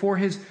 days before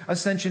his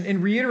ascension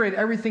and reiterated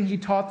everything he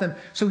taught them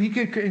so he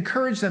could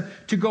encourage them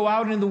to go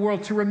out into the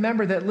world, to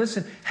remember that,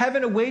 listen,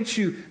 heaven awaits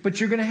you, but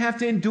you're going to have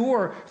to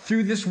endure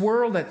through this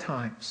world at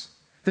times.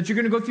 that you're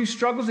going to go through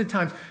struggles at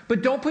times.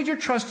 But don't put your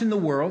trust in the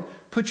world.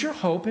 Put your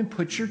hope and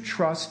put your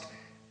trust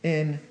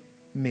in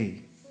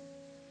me.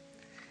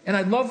 And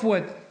I love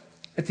what,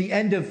 at the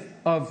end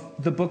of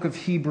the book of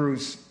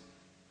Hebrews,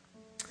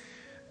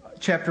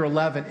 chapter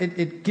 11,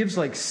 it gives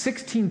like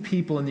 16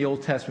 people in the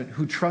Old Testament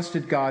who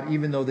trusted God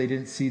even though they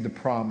didn't see the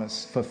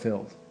promise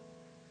fulfilled.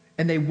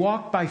 And they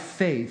walked by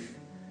faith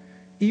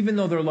even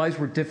though their lives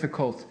were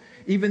difficult,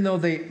 even though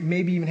they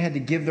maybe even had to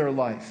give their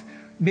life.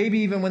 Maybe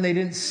even when they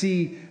didn't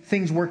see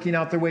things working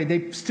out their way,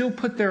 they still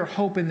put their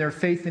hope and their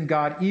faith in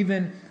God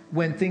even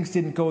when things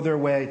didn't go their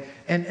way.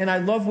 And I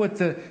love what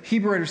the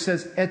Hebrew writer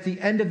says at the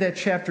end of that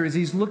chapter as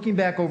he's looking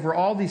back over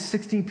all these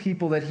 16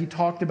 people that he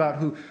talked about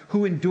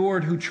who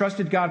endured, who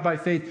trusted God by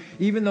faith,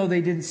 even though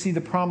they didn't see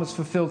the promise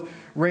fulfilled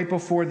right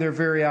before their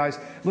very eyes.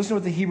 Listen to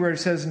what the Hebrew writer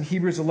says in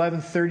Hebrews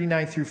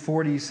 11:39 through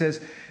 40. He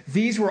says,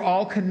 these were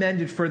all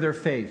commended for their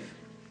faith.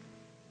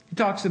 He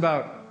talks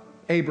about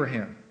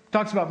Abraham.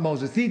 Talks about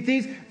Moses.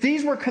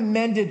 These were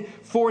commended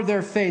for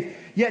their faith,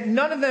 yet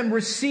none of them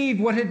received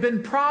what had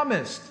been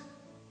promised.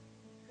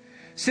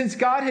 Since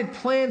God had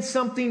planned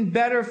something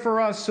better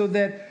for us so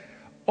that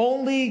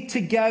only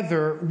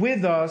together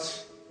with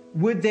us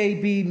would they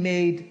be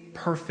made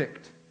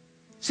perfect.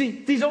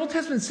 See, these Old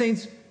Testament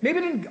saints maybe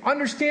didn't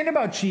understand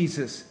about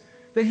Jesus,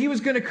 that he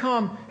was going to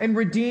come and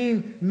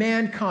redeem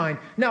mankind.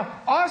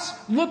 Now, us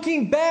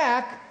looking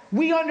back,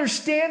 we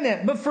understand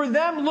that. But for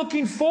them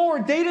looking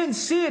forward, they didn't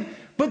see it,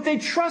 but they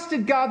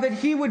trusted God that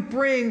he would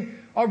bring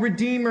a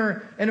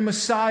Redeemer and a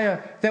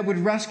Messiah that would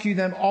rescue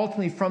them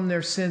ultimately from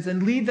their sins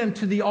and lead them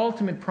to the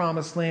ultimate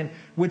promised land,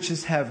 which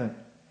is heaven.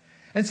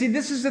 And see,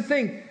 this is the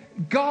thing.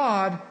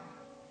 God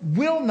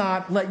will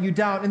not let you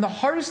down. And the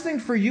hardest thing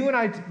for you and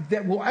I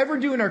that we'll ever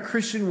do in our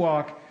Christian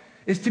walk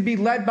is to be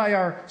led by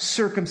our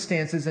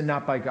circumstances and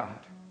not by God.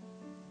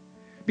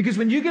 Because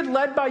when you get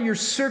led by your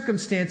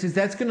circumstances,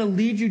 that's going to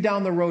lead you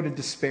down the road of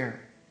despair.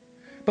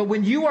 But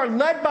when you are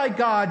led by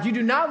God, you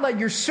do not let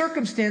your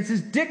circumstances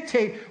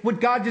dictate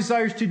what God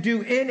desires to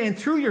do in and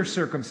through your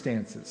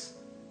circumstances.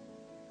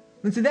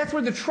 And so that's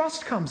where the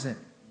trust comes in.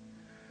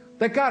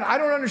 That God, I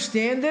don't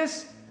understand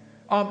this.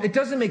 It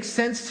doesn't make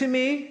sense to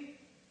me.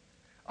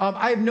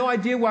 I have no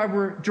idea why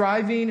we're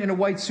driving in a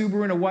white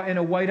Subaru in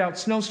a whiteout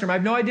snowstorm. I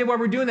have no idea why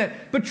we're doing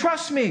that. But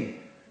trust me,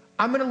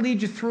 I'm going to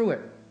lead you through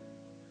it.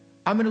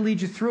 I'm going to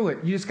lead you through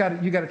it. You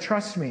got to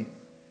trust me.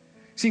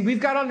 See,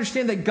 we've got to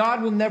understand that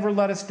God will never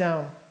let us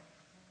down.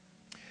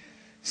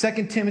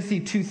 2 Timothy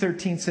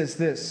 2:13 says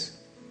this,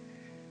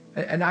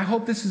 and I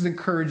hope this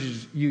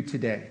encourages you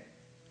today.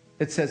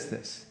 It says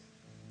this: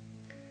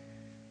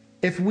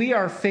 if we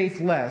are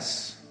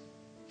faithless,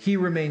 he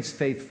remains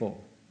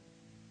faithful.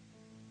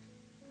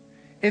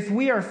 If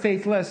we are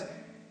faithless,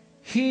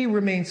 he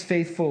remains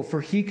faithful, for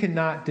he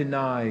cannot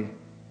deny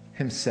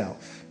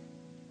himself.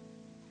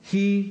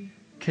 He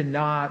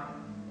cannot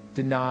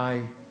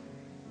deny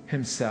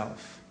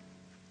himself.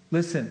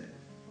 Listen,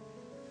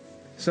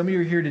 some of you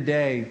are here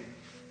today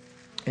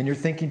and you're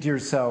thinking to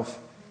yourself,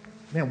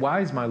 man,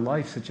 why is my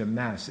life such a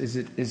mess? Is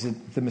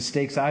it the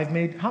mistakes I've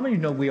made? How many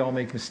know we all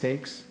make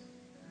mistakes?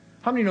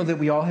 How many know that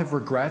we all have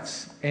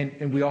regrets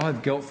and we all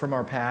have guilt from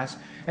our past?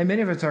 And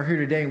many of us are here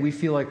today and we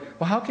feel like,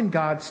 well, how can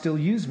God still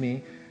use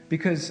me?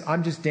 Because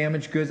I'm just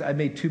damaged goods. I've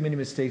made too many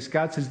mistakes.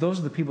 God says, those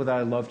are the people that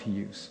I love to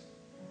use.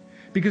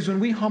 Because when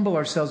we humble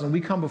ourselves and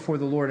we come before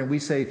the Lord and we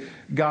say,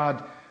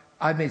 God,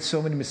 I've made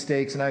so many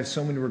mistakes and I have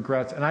so many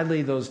regrets, and I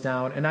lay those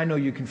down, and I know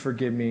you can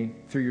forgive me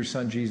through your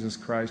Son, Jesus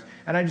Christ,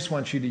 and I just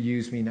want you to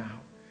use me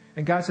now.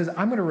 And God says,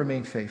 I'm going to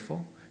remain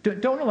faithful.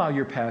 Don't allow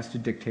your past to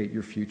dictate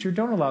your future.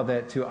 Don't allow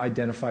that to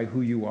identify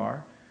who you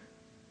are.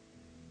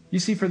 You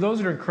see, for those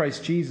that are in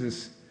Christ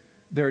Jesus,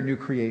 they're a new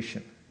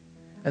creation.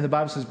 And the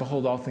Bible says,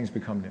 behold, all things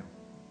become new.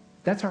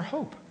 That's our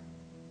hope.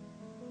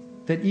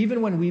 That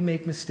even when we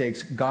make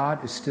mistakes,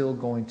 God is still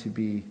going to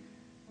be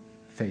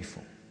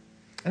faithful.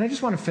 And I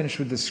just want to finish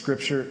with this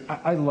scripture.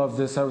 I love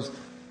this.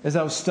 As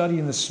I was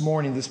studying this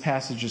morning, this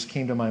passage just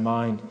came to my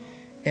mind.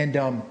 And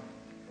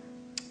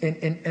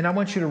I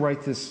want you to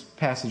write this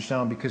passage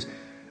down because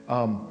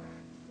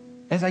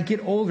as I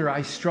get older,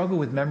 I struggle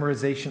with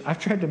memorization. I've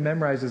tried to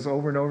memorize this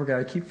over and over again.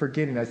 I keep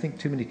forgetting. I think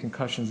too many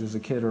concussions as a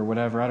kid or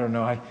whatever. I don't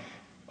know.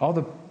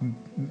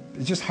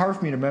 It's just hard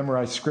for me to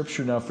memorize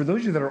scripture now. For those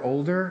of you that are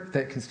older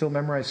that can still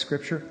memorize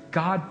scripture,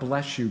 God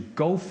bless you.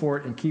 Go for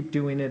it and keep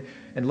doing it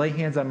and lay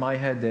hands on my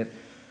head that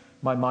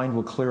my mind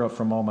will clear up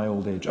from all my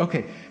old age.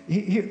 Okay,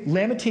 here,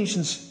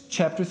 Lamentations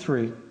chapter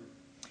 3.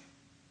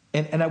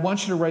 And I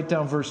want you to write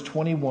down verse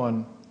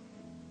 21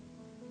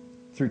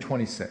 through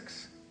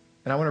 26.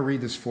 And I want to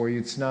read this for you.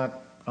 It's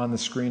not on the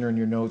screen or in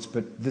your notes,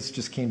 but this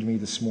just came to me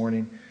this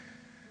morning.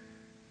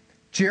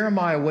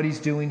 Jeremiah, what he's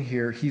doing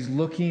here, he's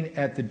looking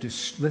at the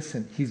destruction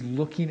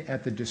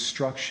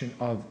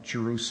of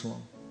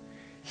Jerusalem.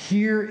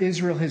 Here,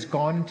 Israel has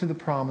gone into the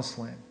promised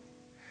land.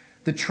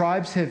 The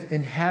tribes have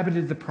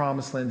inhabited the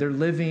promised land. They're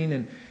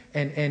living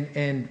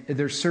and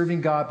they're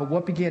serving God. But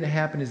what began to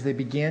happen is they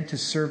began to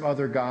serve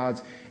other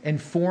gods,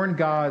 and foreign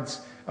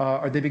gods,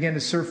 or they began to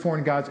serve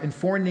foreign gods, and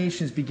foreign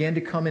nations began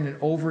to come in and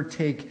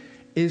overtake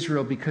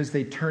Israel because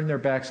they turned their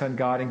backs on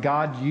God. And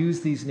God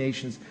used these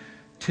nations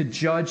to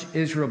judge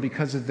Israel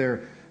because of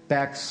their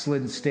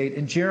backslidden state.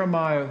 And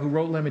Jeremiah, who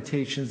wrote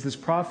Lamentations, this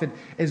prophet,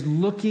 is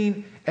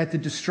looking at the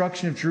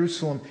destruction of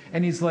Jerusalem,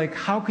 and he's like,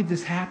 how could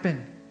this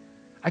happen?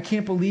 I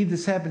can't believe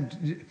this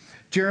happened.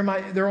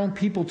 Jeremiah, their own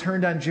people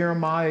turned on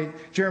Jeremiah.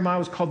 Jeremiah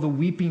was called the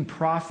weeping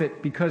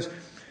prophet because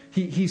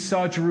he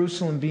saw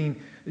Jerusalem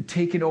being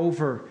taken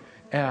over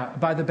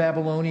by the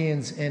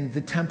Babylonians and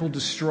the temple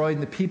destroyed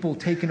and the people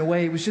taken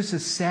away. It was just a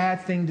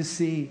sad thing to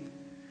see.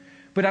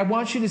 But I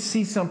want you to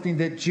see something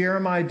that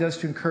Jeremiah does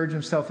to encourage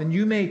himself. And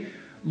you may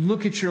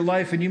look at your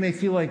life and you may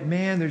feel like,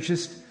 man,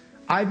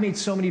 I've made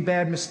so many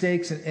bad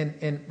mistakes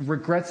and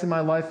regrets in my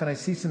life, and I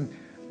see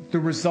the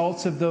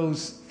results of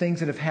those things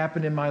that have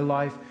happened in my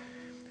life.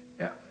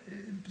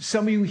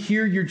 Some of you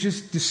here, you're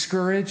just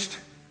discouraged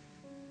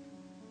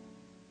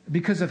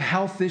because of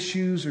health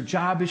issues or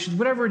job issues,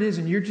 whatever it is,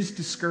 and you're just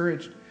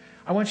discouraged.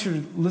 I want you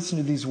to listen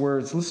to these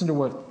words. Listen to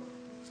what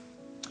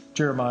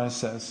Jeremiah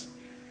says.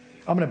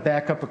 I'm going to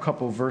back up a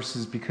couple of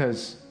verses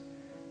because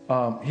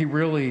he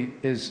really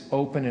is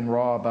open and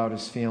raw about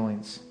his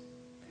feelings.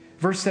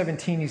 Verse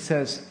 17, he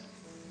says,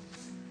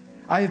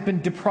 I have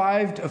been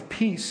deprived of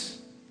peace.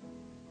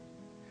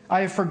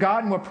 I have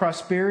forgotten what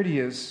prosperity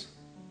is.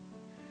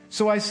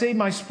 So I say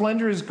my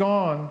splendor is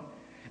gone,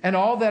 and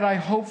all that I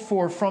hope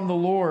for from the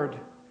Lord.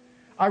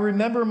 I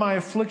remember my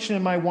affliction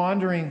and my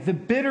wandering, the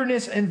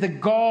bitterness and the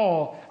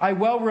gall. I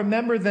well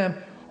remember them.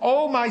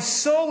 Oh, my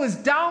soul is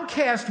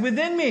downcast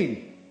within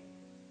me.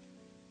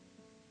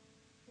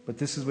 But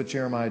this is what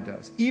Jeremiah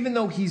does. Even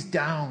though he's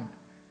down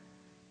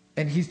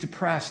and he's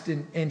depressed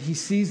and he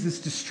sees this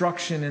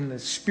destruction and the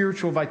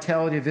spiritual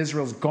vitality of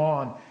Israel is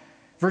gone.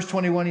 Verse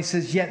 21, he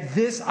says, yet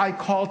this I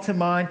call to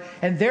mind,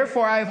 and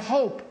therefore I have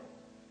hope.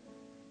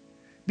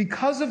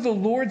 Because of the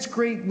Lord's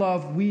great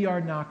love, we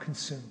are not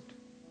consumed.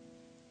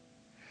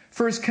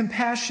 For his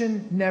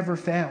compassion never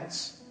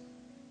fails.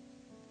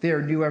 They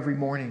are new every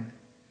morning.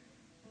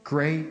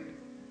 Great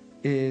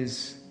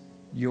is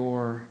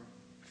your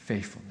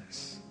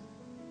faithfulness.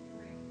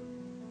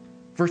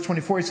 Verse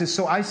 24, he says,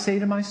 so I say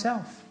to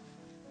myself,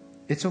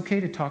 it's okay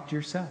to talk to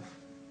yourself.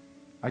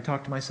 I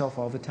talk to myself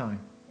all the time,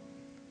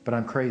 but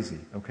I'm crazy,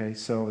 okay?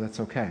 So that's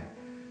okay.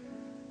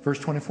 Verse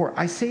 24,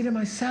 I say to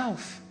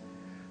myself,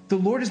 the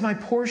Lord is my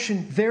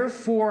portion,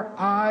 therefore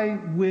I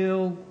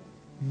will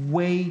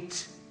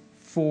wait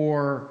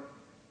for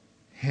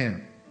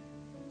him.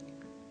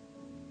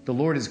 The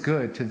Lord is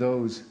good to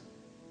those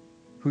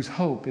whose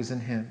hope is in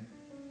him.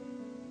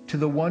 To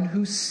the one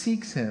who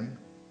seeks him,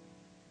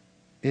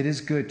 it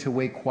is good to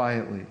wait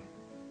quietly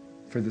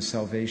for the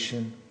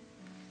salvation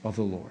of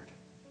the Lord.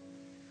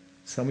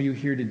 Some of you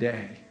here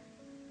today,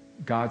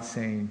 God's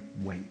saying,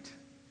 wait.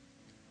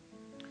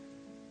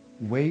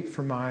 Wait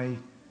for my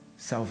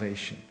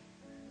salvation.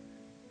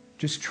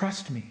 Just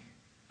trust me.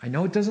 I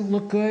know it doesn't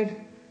look good.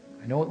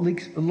 I know it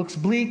looks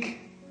bleak.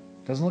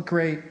 It doesn't look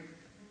great.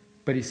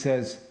 But he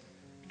says,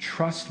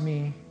 trust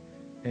me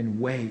and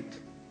wait.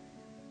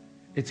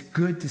 It's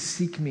good to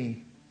seek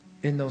me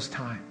in those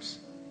times.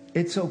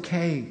 It's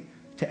okay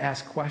to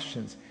ask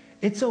questions.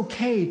 It's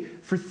okay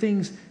for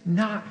things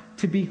not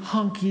to be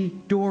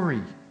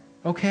hunky-dory.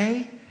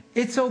 Okay?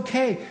 It's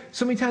okay.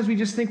 So many times we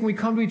just think when we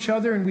come to each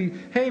other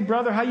and hey,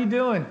 brother, how you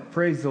doing?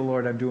 Praise the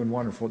Lord, I'm doing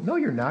wonderful. No,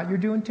 you're not. You're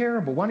doing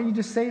terrible. Why don't you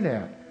just say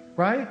that?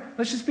 Right?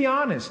 Let's just be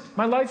honest.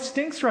 My life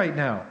stinks right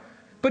now.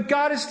 But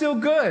God is still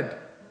good.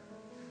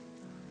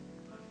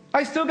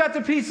 I still got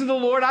the peace of the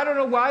Lord. I don't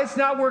know why it's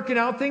not working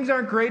out. Things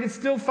aren't great. It's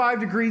still 5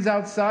 degrees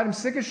outside. I'm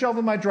sick of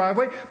shoveling my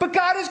driveway. But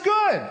God is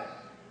good.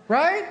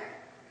 Right?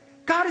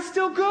 God is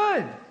still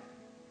good.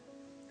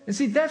 And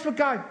see, that's what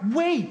God,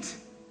 wait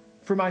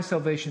for my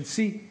salvation.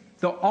 See,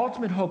 the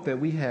ultimate hope that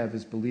we have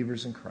as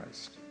believers in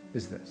Christ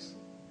is this,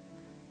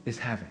 is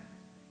heaven.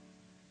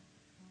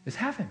 Is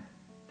heaven.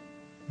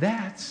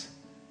 That's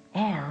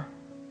our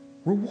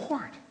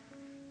reward.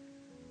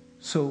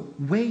 So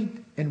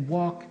wait and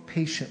walk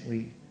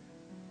patiently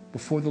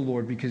before the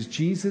Lord, because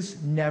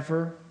Jesus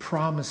never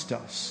promised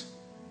us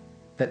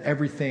that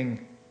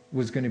everything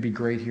was going to be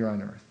great here on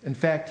earth. In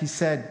fact, he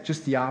said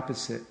just the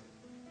opposite,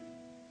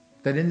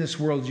 that in this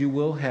world you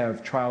will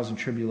have trials and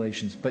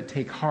tribulations, but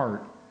take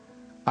heart,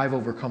 I've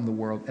overcome the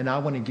world, and I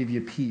want to give you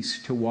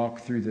peace to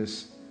walk through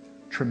this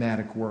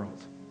traumatic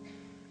world.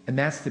 And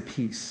that's the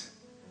peace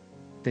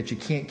that you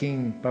can't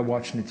gain by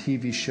watching a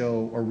TV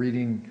show or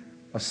reading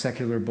a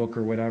secular book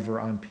or whatever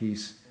on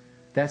peace.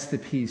 That's the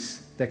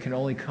peace that can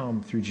only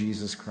come through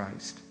Jesus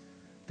Christ,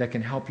 that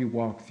can help you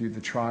walk through the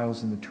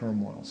trials and the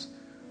turmoils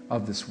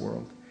of this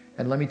world.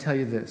 And let me tell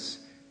you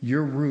this,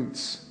 your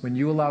roots, when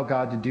you allow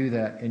God to do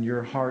that in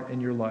your heart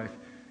and your life,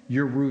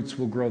 your roots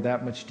will grow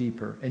that much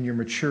deeper, and your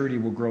maturity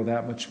will grow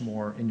that much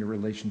more in your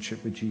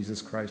relationship with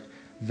Jesus Christ.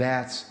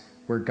 That's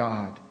where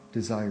God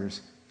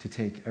desires to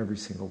take every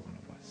single one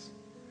of us.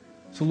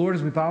 So Lord,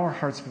 as we bow our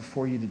hearts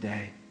before you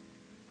today,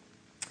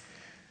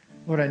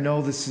 Lord, I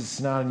know this is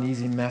not an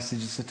easy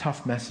message. It's a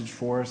tough message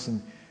for us.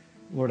 And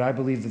Lord, I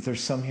believe that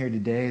there's some here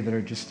today that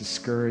are just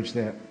discouraged,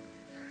 that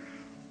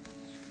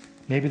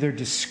maybe they're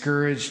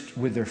discouraged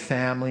with their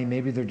family.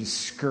 Maybe they're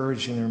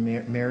discouraged in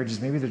their marriages.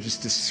 Maybe they're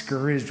just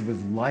discouraged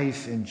with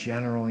life in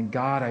general. And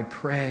God, I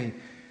pray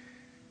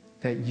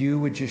that you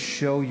would just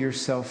show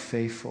yourself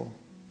faithful.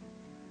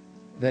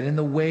 That in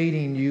the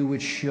waiting, you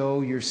would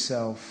show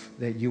yourself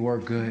that you are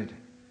good.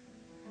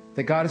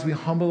 That God, as we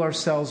humble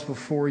ourselves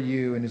before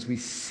you and as we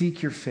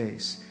seek your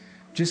face,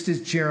 just as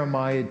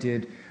Jeremiah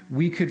did,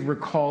 we could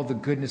recall the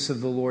goodness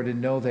of the Lord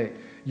and know that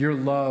your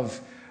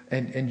love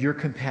and your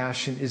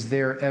compassion is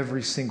there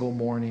every single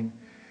morning.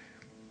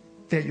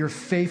 That your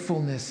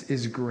faithfulness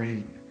is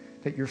great.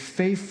 That you're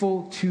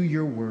faithful to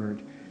your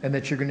word and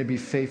that you're going to be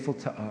faithful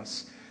to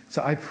us.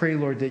 So I pray,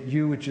 Lord, that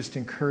you would just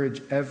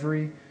encourage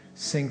every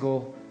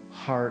single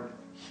heart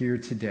here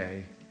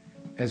today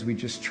as we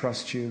just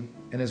trust you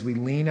and as we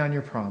lean on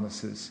your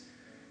promises.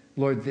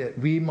 Lord, that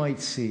we might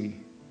see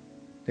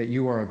that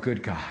you are a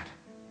good God,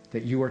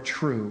 that you are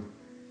true,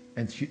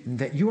 and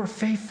that you are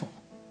faithful,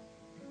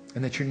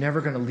 and that you're never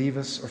going to leave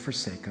us or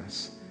forsake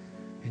us.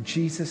 In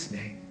Jesus'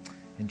 name,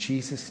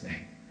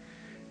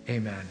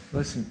 amen.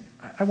 Listen,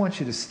 I want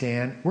you to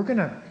stand. We're going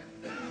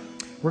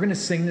to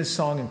sing this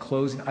song in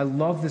closing. I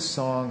love this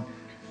song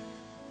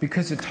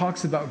because it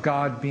talks about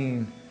God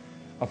being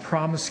a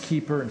promise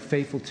keeper and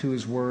faithful to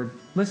his word.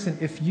 Listen,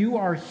 if you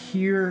are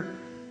here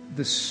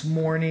this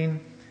morning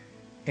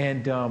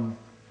and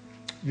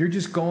you're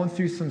just going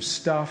through some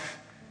stuff,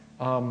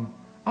 I'm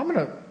going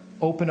to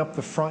open up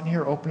the front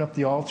here, open up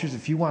the altars.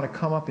 If you want to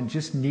come up and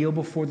just kneel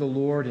before the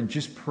Lord and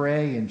just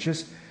pray and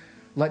just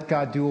let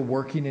God do a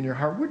working in your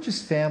heart. We're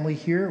just family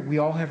here. We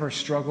all have our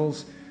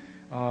struggles.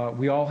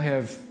 We all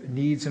have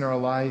needs in our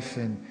life.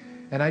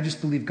 And I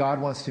just believe God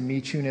wants to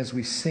meet you. And as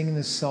we sing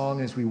this song,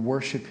 as we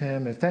worship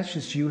him, if that's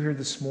just you here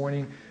this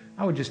morning,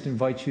 I would just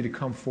invite you to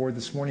come forward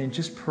this morning and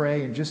just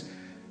pray and just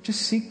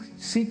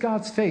seek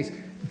God's face.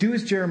 Do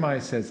as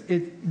Jeremiah says.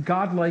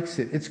 God likes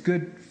it. It's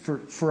good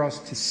for us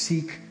to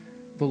seek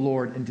the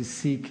Lord and to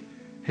seek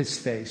his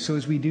face. So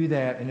as we do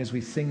that and as we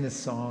sing this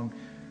song,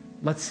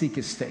 let's seek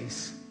his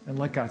face and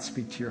let God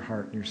speak to your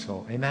heart and your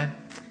soul. Amen?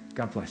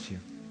 God bless you.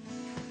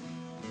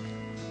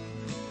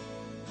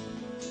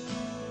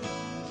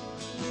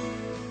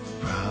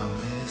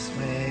 Promise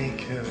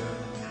maker,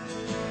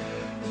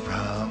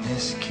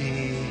 promise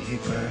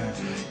keeper,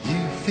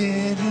 you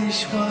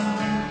finish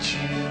what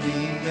you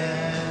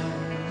began.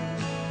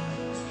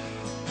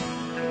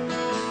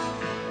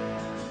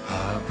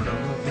 Our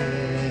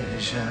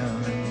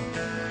provision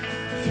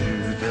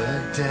through the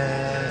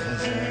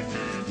desert,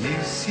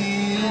 you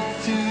see it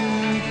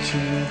through to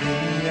the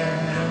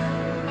end.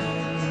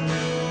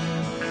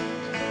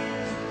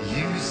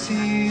 You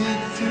see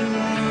it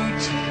through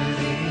to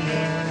the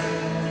end.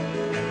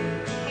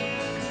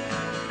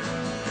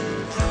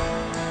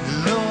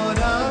 Lord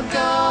our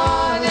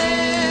God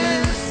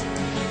is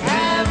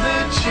ever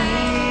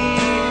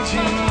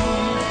changing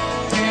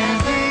through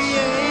the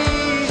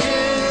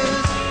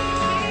ages.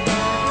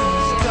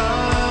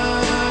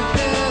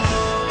 Darkness,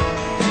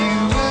 you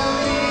will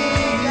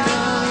lead.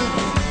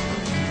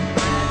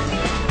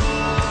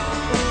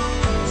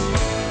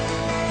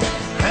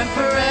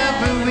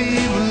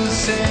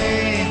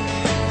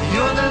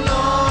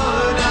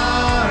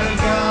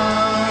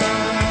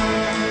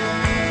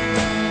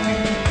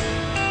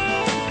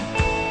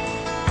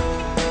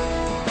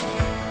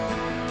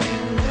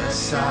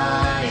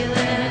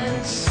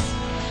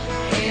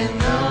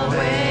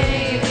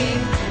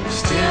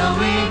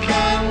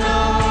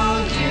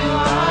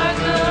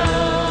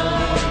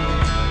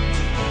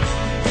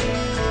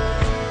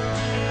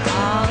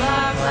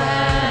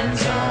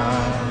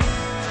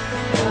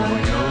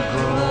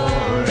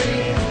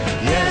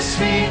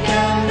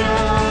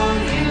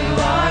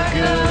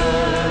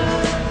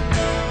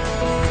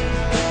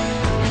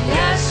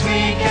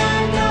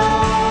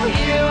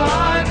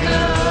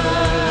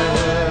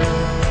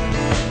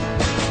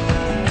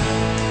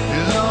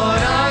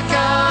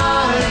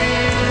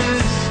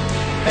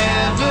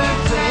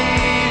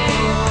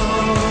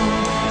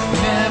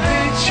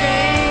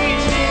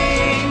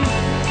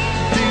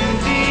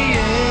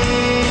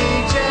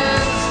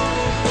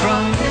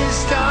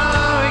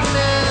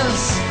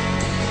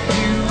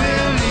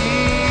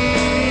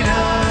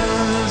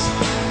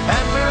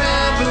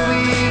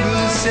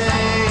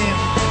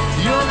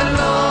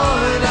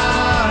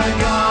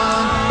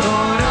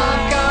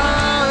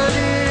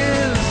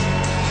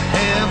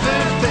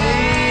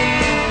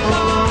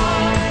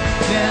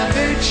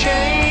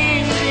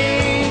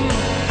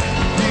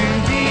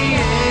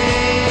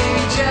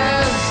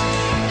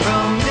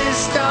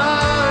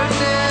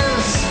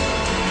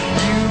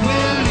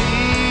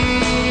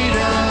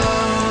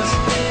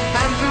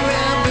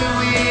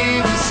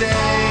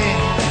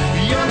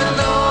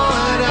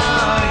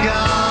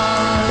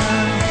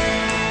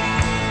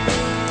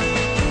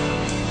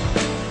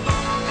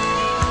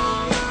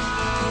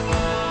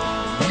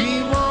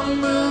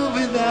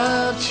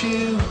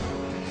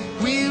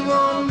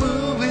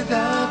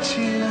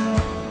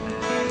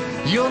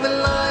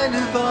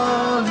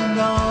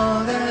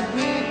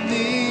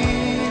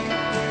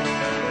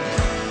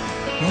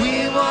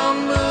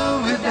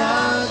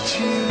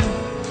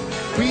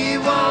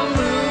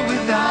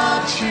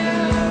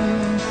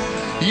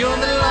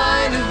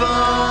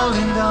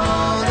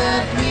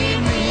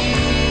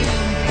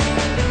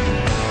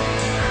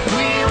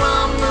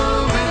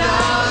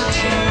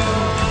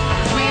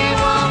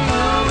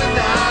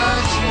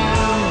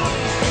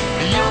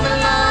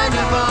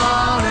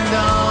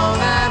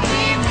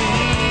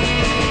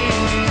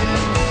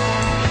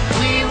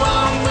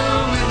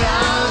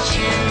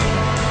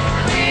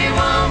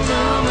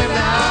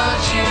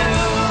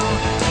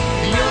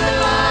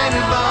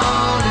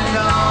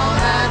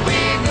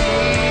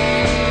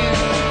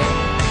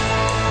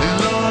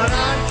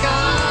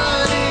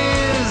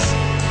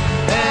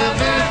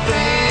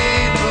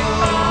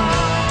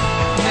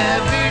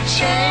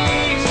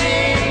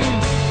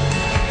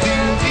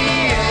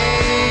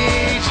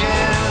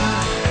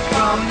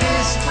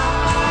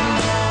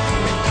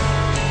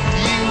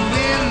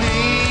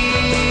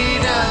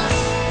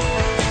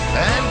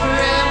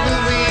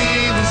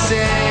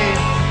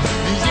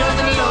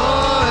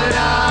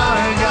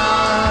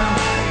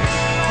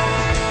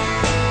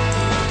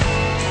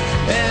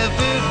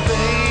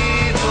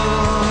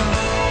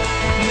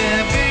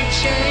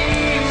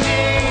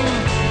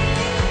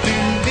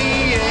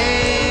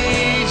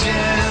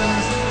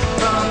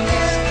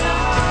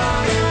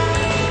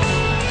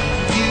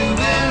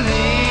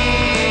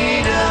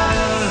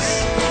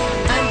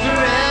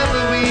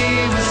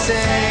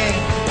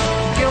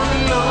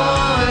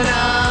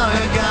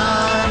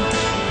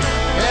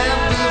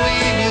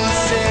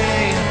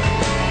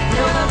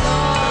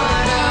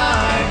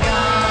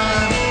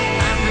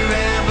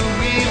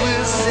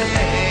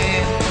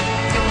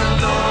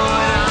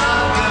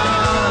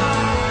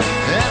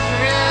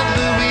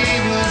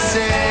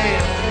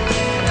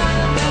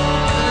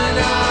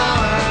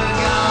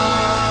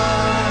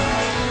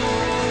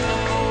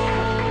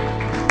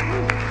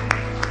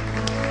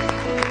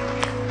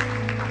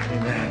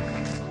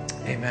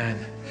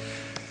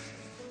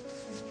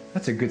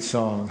 That's a good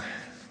song.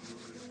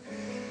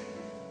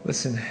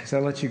 Listen, as I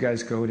let you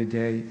guys go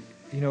today,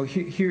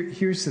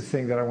 here's the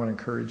thing that I want to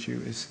encourage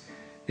you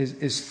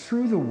is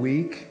through the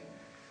week,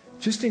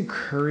 just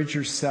encourage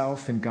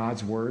yourself in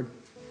God's Word.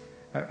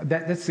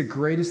 That's the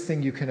greatest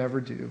thing you can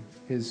ever do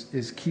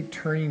is keep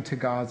turning to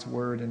God's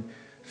Word and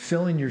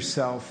filling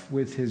yourself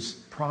with His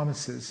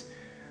promises.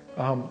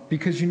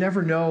 Because you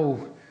never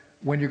know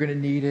when you're going to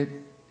need it,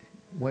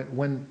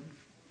 when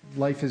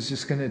life is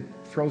just going to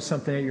throw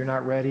something at you, you're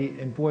not ready.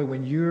 And boy,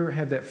 when you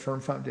have that firm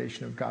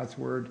foundation of God's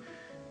Word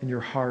in your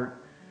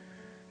heart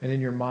and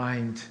in your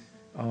mind,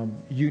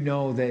 you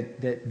know that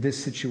this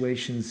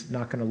situation's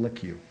not going to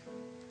lick you,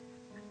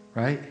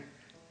 right?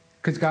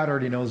 Because God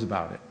already knows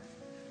about it.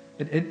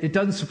 It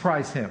doesn't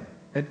surprise Him.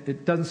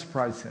 It doesn't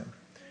surprise Him.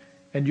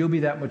 And you'll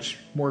be that much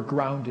more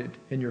grounded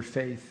in your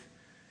faith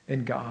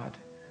in God.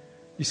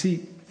 You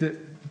see,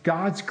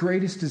 God's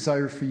greatest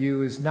desire for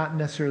you is not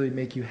necessarily to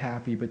make you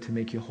happy, but to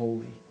make you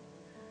holy.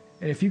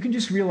 And if you can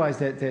just realize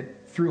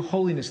that through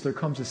holiness there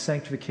comes a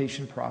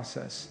sanctification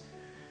process,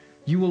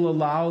 you will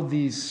allow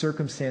these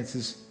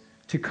circumstances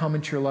to come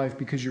into your life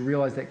because you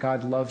realize that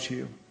God loves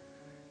you.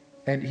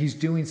 And He's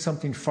doing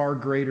something far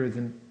greater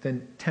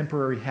than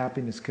temporary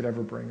happiness could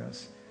ever bring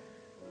us.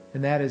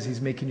 And that is He's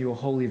making you a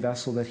holy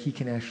vessel that He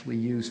can actually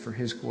use for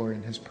His glory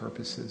and His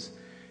purposes.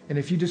 And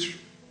if you just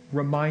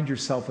remind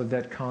yourself of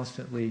that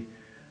constantly,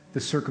 the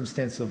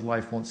circumstances of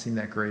life won't seem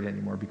that great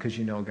anymore because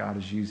you know God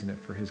is using it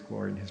for His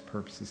glory and His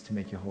purposes to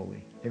make you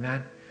holy.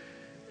 Amen?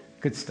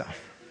 Good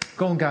stuff.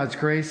 Go in God's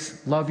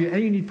grace. Love you.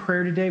 And you need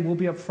prayer today, we'll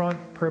be up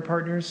front, prayer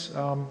partners.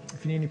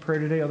 If you need any prayer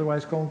today,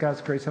 otherwise go in God's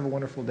grace. Have a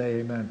wonderful day.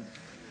 Amen.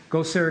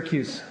 Go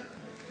Syracuse.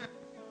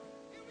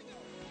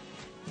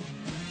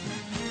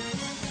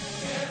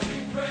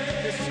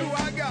 It's who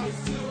I got.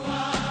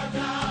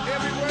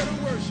 Every word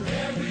of worship.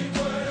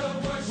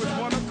 With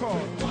one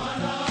accord.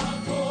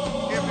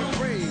 Every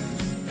praise.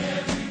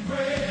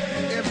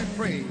 Every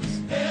praise.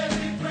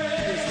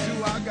 It's who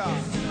I got.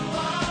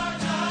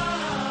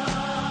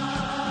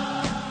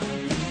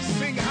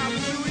 Sing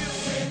hallelujah.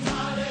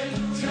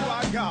 To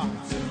our God.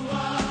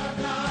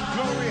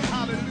 Glory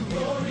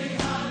hallelujah.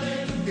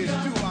 It's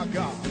to our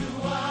God.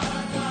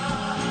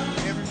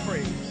 Every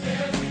praise.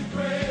 Every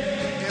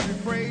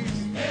praise.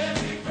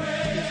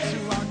 It's to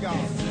our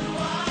God.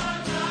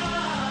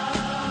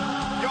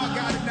 Y'all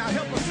got it now.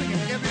 Help us sing it.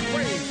 Every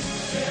praise.